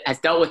pick, has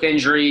dealt with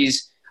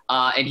injuries,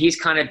 and he's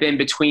kind of been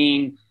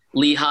between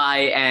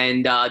Lehigh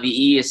and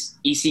the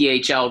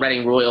ECHL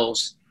Reading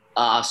Royals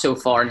so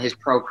far in his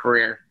pro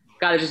career.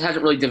 Guy that just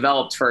hasn't really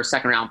developed for a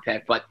second-round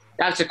pick, but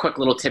that's a quick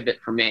little tidbit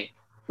for me.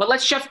 But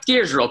let's shift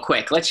gears real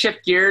quick. Let's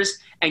shift gears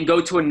and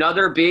go to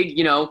another big,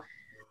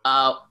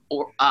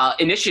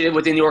 initiative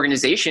within the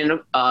organization,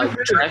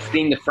 draft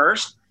being the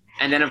first.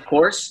 And then, of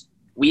course,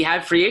 we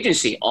have free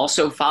agency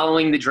also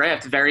following the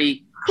draft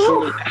very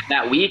shortly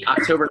that week.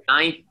 October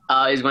 9th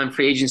is when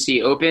free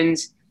agency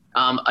opens.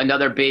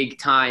 Another big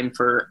time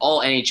for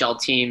all NHL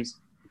teams.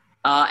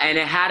 And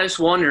it had us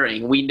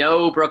wondering, we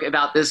know, Brooke,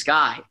 about this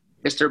guy,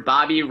 Mr.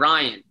 Bobby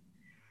Ryan.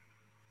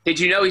 Did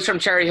you know he's from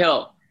Cherry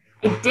Hill?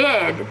 I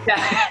did.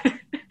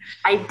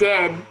 I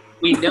did.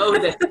 We know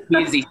that he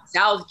is the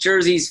South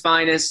Jersey's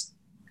finest,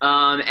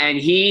 and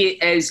he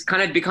has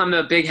kind of become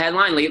a big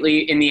headline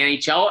lately in the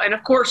NHL and,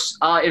 of course,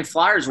 in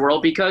Flyers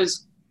world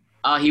because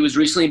he was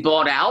recently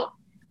bought out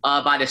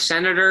by the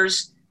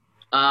Senators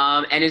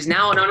and is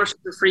now an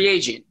unrestricted free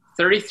agent.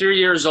 33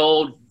 years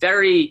old,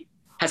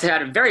 has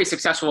had a very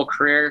successful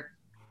career.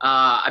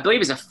 I believe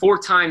he's a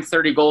 4-time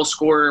 30-goal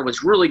scorer,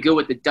 was really good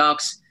with the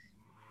Ducks,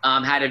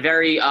 had a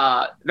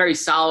very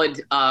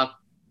solid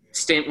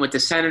stint with the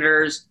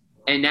Senators,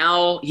 and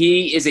now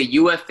he is a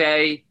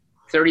UFA,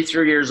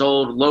 33 years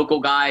old, local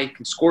guy,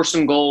 can score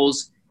some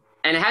goals,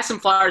 and it has some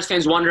Flyers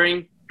fans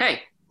wondering,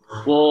 hey,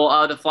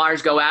 will the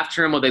Flyers go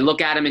after him? Will they look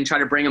at him and try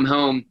to bring him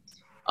home?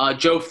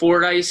 Joe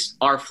Fordyce,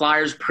 our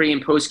Flyers pre-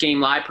 and post-game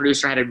live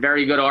producer, had a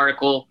very good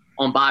article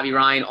on Bobby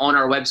Ryan on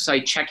our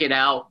website. Check it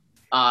out.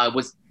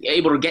 Was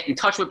able to get in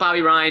touch with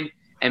Bobby Ryan,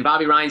 and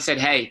Bobby Ryan said,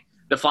 hey,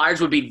 the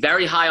Flyers would be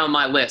very high on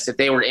my list if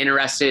they were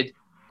interested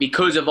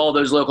because of all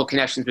those local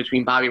connections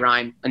between Bobby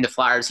Ryan and the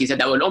Flyers. He said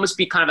that would almost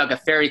be kind of like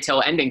a fairy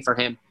tale ending for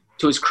him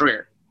to his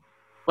career.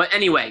 But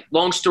anyway,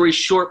 long story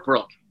short,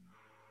 Brooke,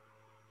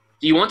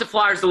 do you want the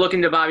Flyers to look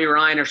into Bobby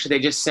Ryan, or should they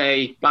just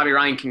say, Bobby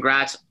Ryan,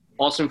 congrats,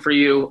 awesome for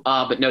you,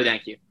 but no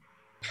thank you?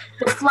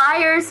 The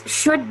Flyers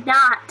should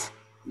not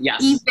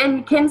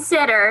even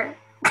consider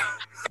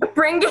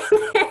bringing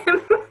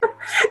him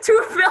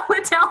to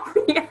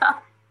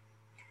Philadelphia.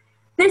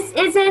 This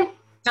isn't...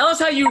 Tell us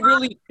how you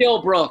really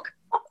feel, Brooke.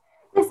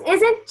 This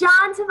isn't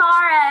John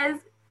Tavares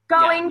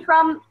going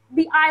from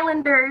the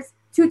Islanders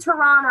to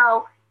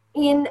Toronto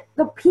in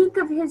the peak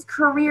of his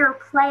career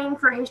playing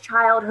for his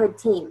childhood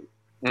team.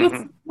 Mm-hmm.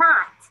 It's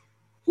not.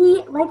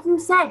 He, like you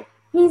said,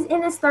 he's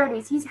in his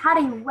 30s. He's had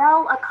a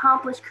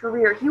well-accomplished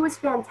career. He was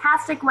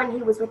fantastic when he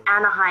was with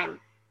Anaheim.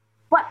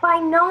 But by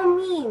no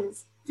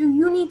means do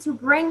you need to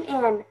bring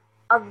in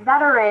a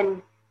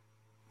veteran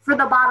for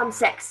the bottom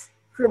six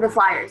for the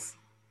Flyers.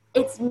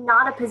 It's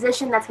not a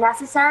position that's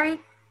necessary.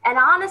 And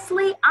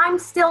honestly, I'm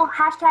still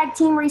 #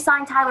 team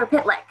resign Tyler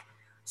Pitlick.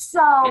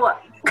 So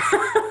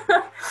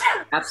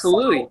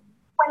absolutely. So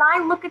when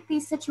I look at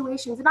these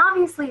situations, and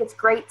obviously it's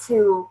great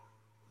to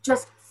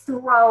just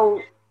throw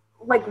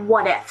like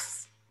what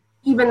ifs,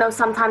 even though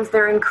sometimes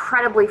they're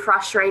incredibly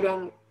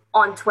frustrating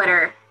on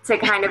Twitter to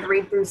kind of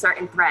read through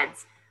certain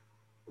threads.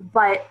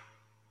 But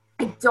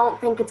I don't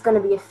think it's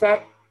going to be a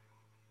fit.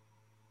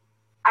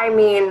 I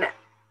mean,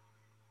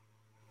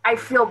 I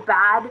feel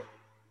bad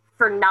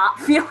for not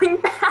feeling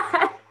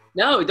bad.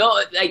 No,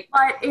 don't.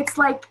 But it's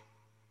like,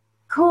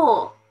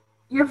 cool,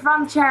 you're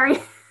from Cherry.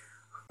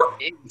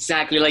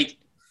 Exactly. Like,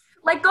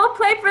 go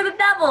play for the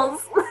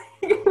Devils.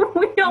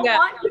 We don't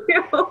want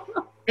you.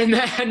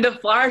 And the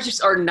Flyers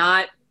just are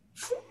not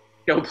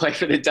go play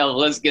for the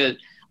Devils. That's good.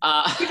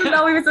 Even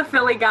though he was a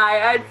Philly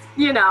guy,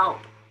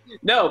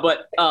 No,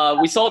 but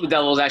we saw the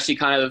Devils actually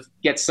kind of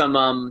get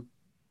some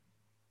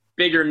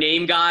bigger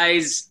name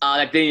guys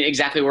that didn't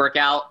exactly work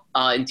out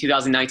in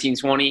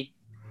 2019-20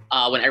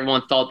 when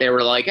everyone thought they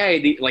were like, hey,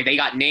 they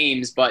got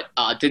names, but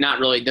did not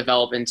really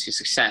develop into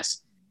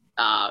success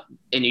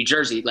in New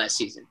Jersey last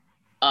season.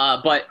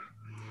 But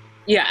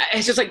yeah,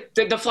 it's just like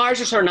the Flyers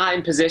just are not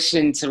in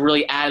position to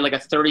really add like a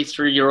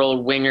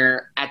 33-year-old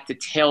winger at the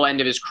tail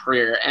end of his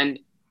career. And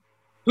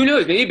who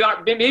knows?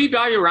 Maybe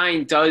Bobby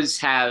Ryan does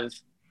have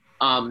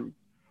a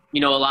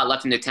lot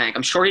left in the tank.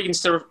 I'm sure he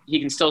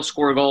can still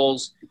score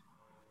goals.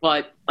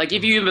 But like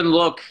if you even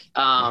look,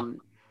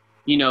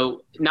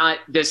 not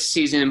this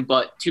season,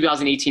 but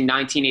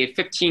 2018-19, he had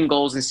 15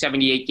 goals in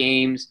 78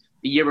 games.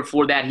 The year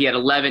before that, he had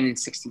 11 in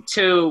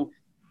 62,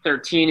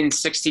 13 in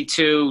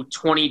 62,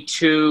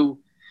 22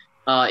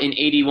 in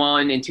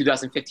 81 in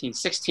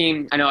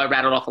 2015-16. I know I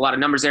rattled off a lot of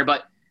numbers there,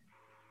 but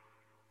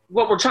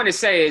what we're trying to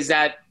say is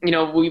that,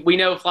 we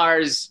know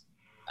Flyers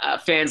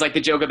fans like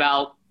to joke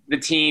about the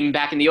team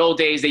back in the old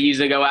days. They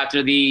usually go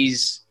after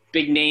these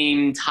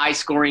big-named,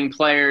 high-scoring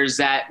players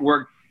that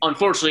were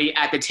unfortunately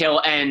at the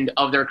tail end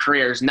of their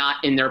careers,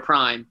 not in their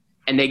prime,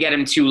 and they get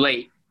them too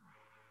late.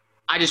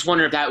 I just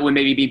wonder if that would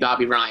maybe be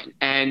Bobby Ryan.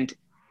 And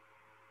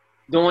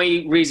the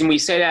only reason we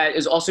say that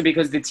is also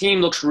because the team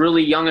looks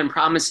really young and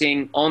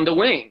promising on the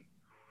wing.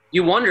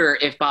 You wonder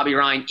if Bobby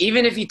Ryan,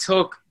 even if he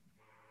took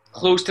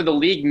close to the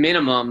league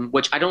minimum,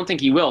 which I don't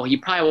think he will, he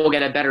probably will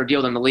get a better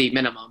deal than the league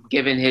minimum,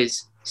 given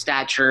his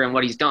stature and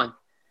what he's done.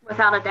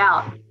 Without a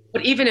doubt.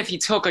 But even if he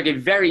took like a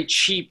very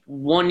cheap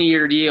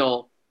one-year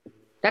deal,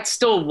 that's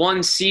still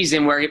one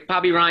season where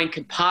Bobby Ryan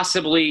could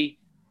possibly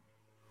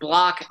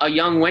block a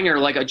young winger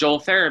like a Joel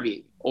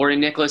Farabee or a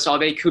Nicolas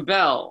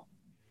Aube-Kubel.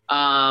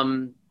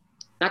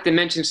 Not to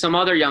mention some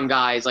other young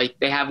guys, like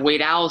they have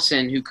Wade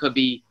Allison who could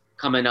be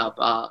coming up.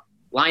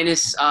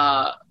 Linus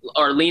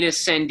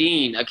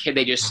Sandin, a kid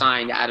they just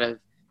signed out of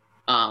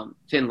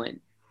Finland.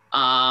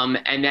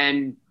 And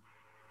then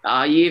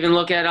you even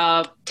look at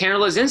Tanner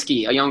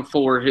Lazinski, a young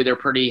forward who they're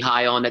pretty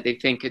high on that they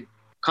think could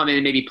come in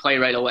and maybe play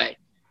right away.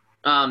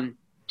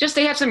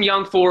 They have some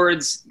young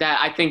forwards that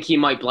I think he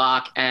might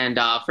block, and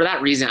for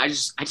that reason, I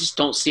just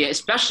don't see it,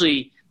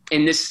 especially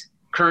in this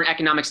current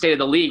economic state of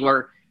the league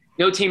where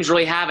no teams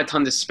really have a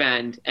ton to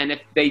spend. And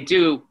if they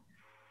do,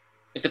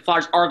 if the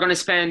Flyers are going to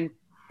spend,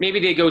 maybe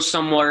they go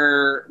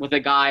somewhere with a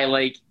guy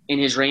like in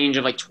his range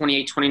of like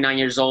 28, 29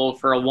 years old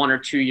for a 1 or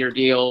 2 year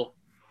deal.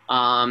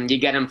 You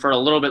get him for a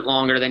little bit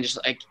longer than just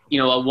like,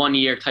 a 1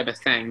 year type of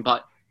thing.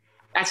 But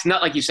that's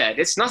not, like you said,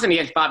 it's nothing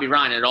against Bobby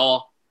Ryan at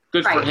all.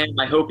 Good for him.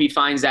 I hope he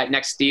finds that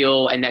next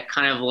deal and that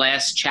kind of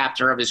last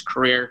chapter of his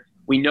career.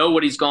 We know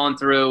what he's gone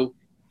through.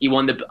 He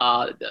won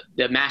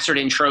the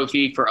Masterton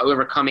Trophy for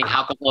overcoming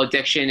alcohol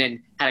addiction and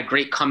had a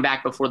great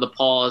comeback before the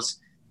pause.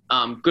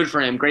 Good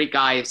for him. Great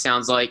guy, it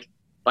sounds like.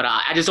 But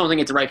I just don't think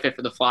it's the right fit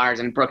for the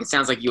Flyers. And, Brooke, it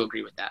sounds like you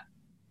agree with that.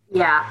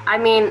 Yeah, I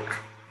mean,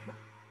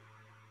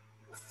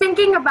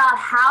 thinking about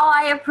how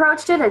I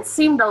approached it, it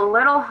seemed a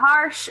little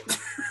harsh.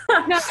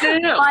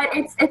 No. But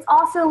it's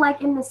also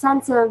like in the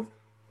sense of,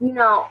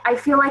 I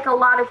feel like a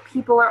lot of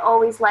people are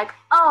always like,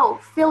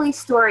 oh, Philly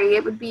story,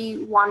 it would be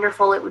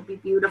wonderful, it would be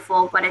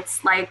beautiful, but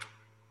it's like,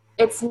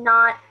 it's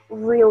not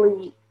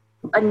really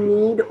a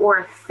need or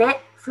a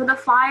fit for the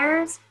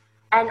Flyers.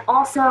 And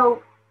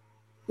also,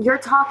 you're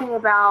talking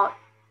about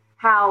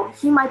how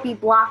he might be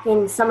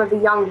blocking some of the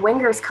young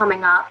wingers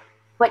coming up,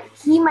 but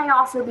he might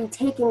also be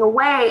taking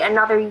away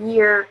another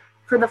year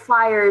for the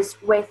Flyers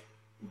with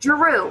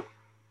Giroux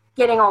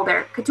getting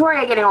older,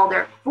 Couturier getting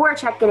older,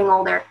 Voracek getting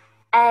older,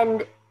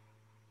 and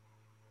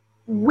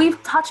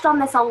we've touched on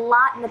this a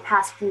lot in the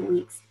past few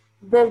weeks.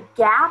 The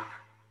gap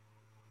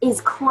is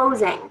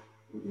closing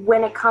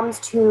when it comes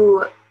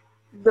to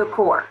the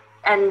core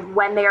and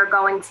when they are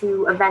going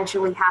to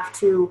eventually have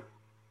to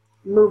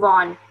move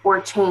on or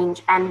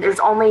change. And there's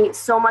only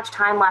so much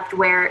time left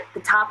where the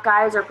top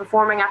guys are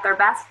performing at their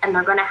best, and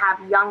they're going to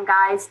have young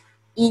guys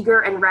eager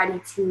and ready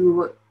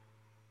to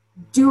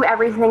do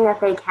everything that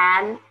they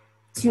can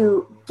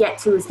to get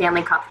to a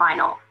Stanley Cup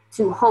final,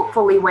 to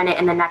hopefully win it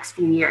in the next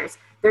few years.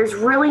 There's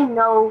really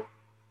not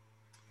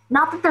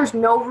that there's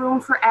no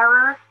room for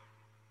error,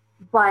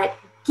 but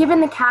given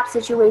the cap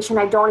situation,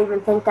 I don't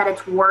even think that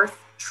it's worth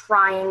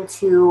trying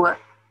to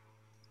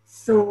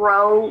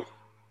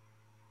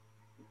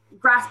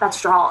grasp at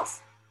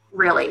straws,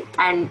 really,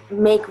 and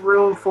make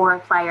room for a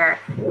player.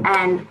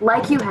 And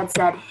like you had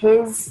said,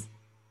 his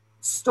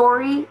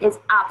story is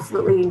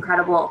absolutely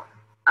incredible.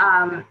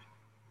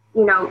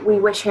 We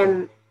wish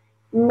him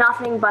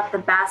nothing but the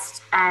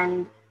best,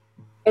 and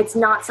it's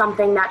not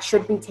something that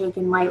should be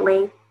taken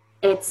lightly.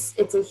 It's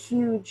a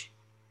huge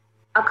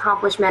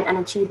accomplishment and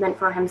achievement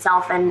for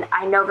himself, and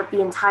I know that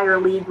the entire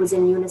league was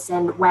in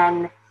unison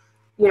when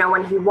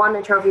he won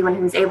the trophy, when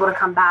he was able to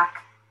come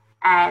back,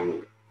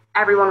 and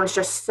everyone was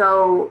just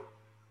so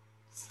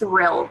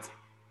thrilled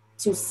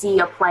to see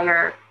a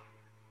player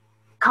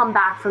come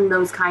back from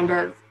those kind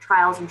of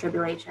trials and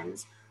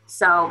tribulations.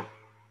 So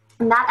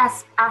in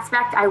that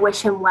aspect, I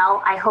wish him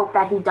well. I hope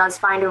that he does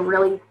find a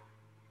really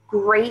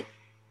great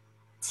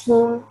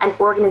team and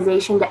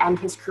organization to end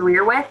his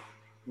career with.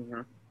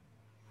 Mm-hmm.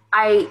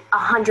 I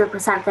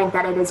 100% think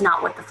that it is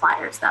not with the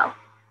Flyers, though.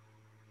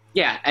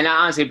 Yeah, and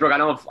honestly, Brooke,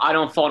 I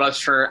don't fault us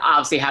for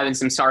obviously having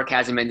some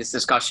sarcasm in this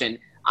discussion.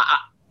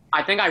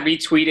 I think I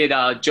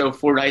retweeted Joe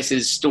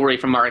Fordyce's story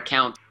from our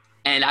account,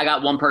 and I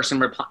got one person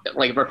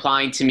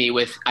replying to me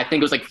with, I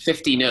think it was like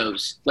 50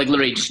 no's, like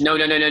literally just no.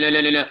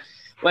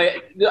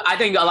 Like, I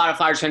think a lot of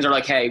Flyers fans are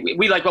like, hey,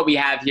 we like what we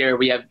have here.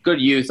 We have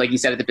good youth, like you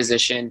said, at the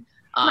position.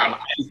 Right. I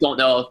just don't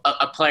know if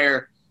a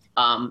player,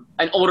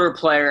 an older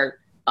player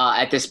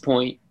at this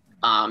point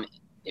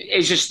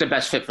is just the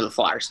best fit for the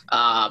Flyers.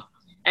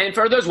 And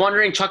for those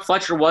wondering, Chuck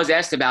Fletcher was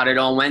asked about it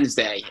on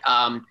Wednesday.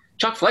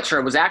 Chuck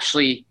Fletcher was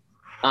actually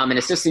an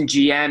assistant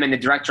GM and the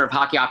director of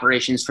hockey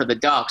operations for the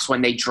Ducks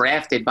when they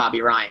drafted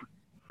Bobby Ryan.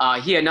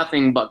 He had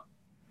nothing but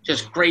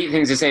just great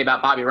things to say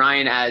about Bobby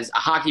Ryan as a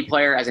hockey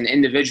player, as an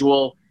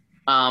individual.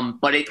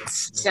 But it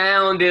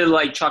sounded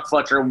like Chuck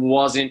Fletcher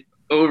wasn't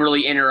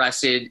overly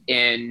interested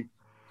in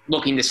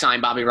looking to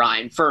sign Bobby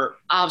Ryan for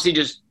obviously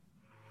just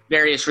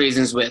various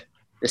reasons with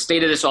the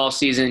state of this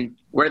offseason,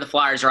 where the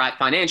Flyers are at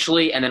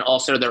financially, and then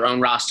also their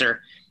own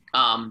roster.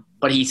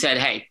 But he said,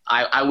 hey,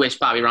 I wish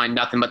Bobby Ryan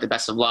nothing but the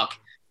best of luck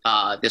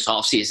this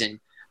offseason.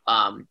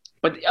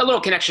 But a little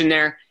connection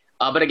there.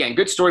 But again,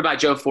 good story by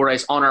Joe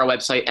Fordyce on our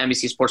website,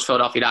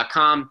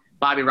 NBCSportsPhiladelphia.com.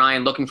 Bobby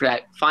Ryan looking for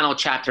that final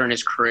chapter in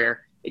his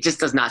career. It just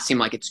does not seem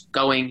like it's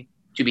going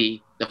to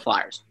be the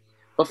Flyers.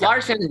 But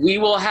Flyers fans, we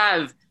will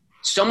have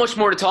so much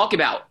more to talk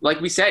about.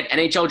 Like we said,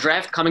 NHL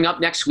draft coming up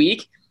next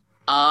week.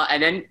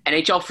 And then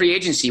NHL free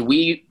agency.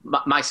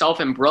 Myself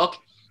and Brooke,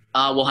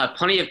 will have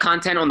plenty of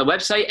content on the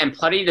website and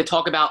plenty to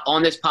talk about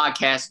on this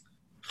podcast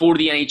for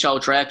the NHL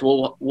draft.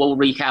 We'll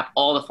recap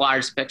all the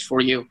Flyers picks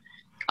for you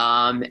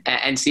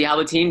and see how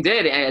the team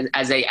did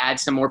as they add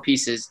some more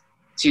pieces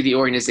to the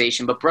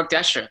organization. But Brooke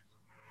Destra,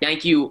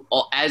 thank you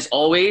as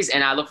always,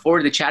 and I look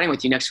forward to chatting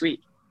with you next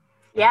week.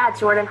 Yeah,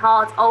 Jordan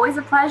Hall, it's always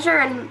a pleasure,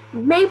 and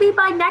maybe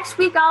by next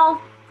week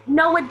I'll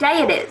know what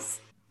day it is.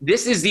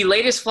 This is the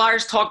latest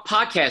Flyers Talk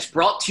podcast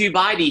brought to you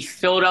by the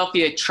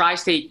Philadelphia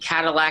Tri-State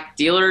Cadillac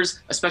Dealers.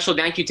 A special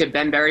thank you to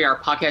Ben Berry, our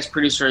podcast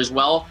producer as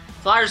well.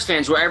 Flyers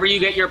fans, wherever you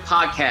get your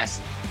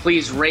podcasts,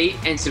 please rate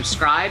and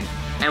subscribe,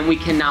 and we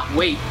cannot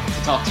wait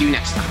to talk to you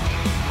next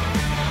time.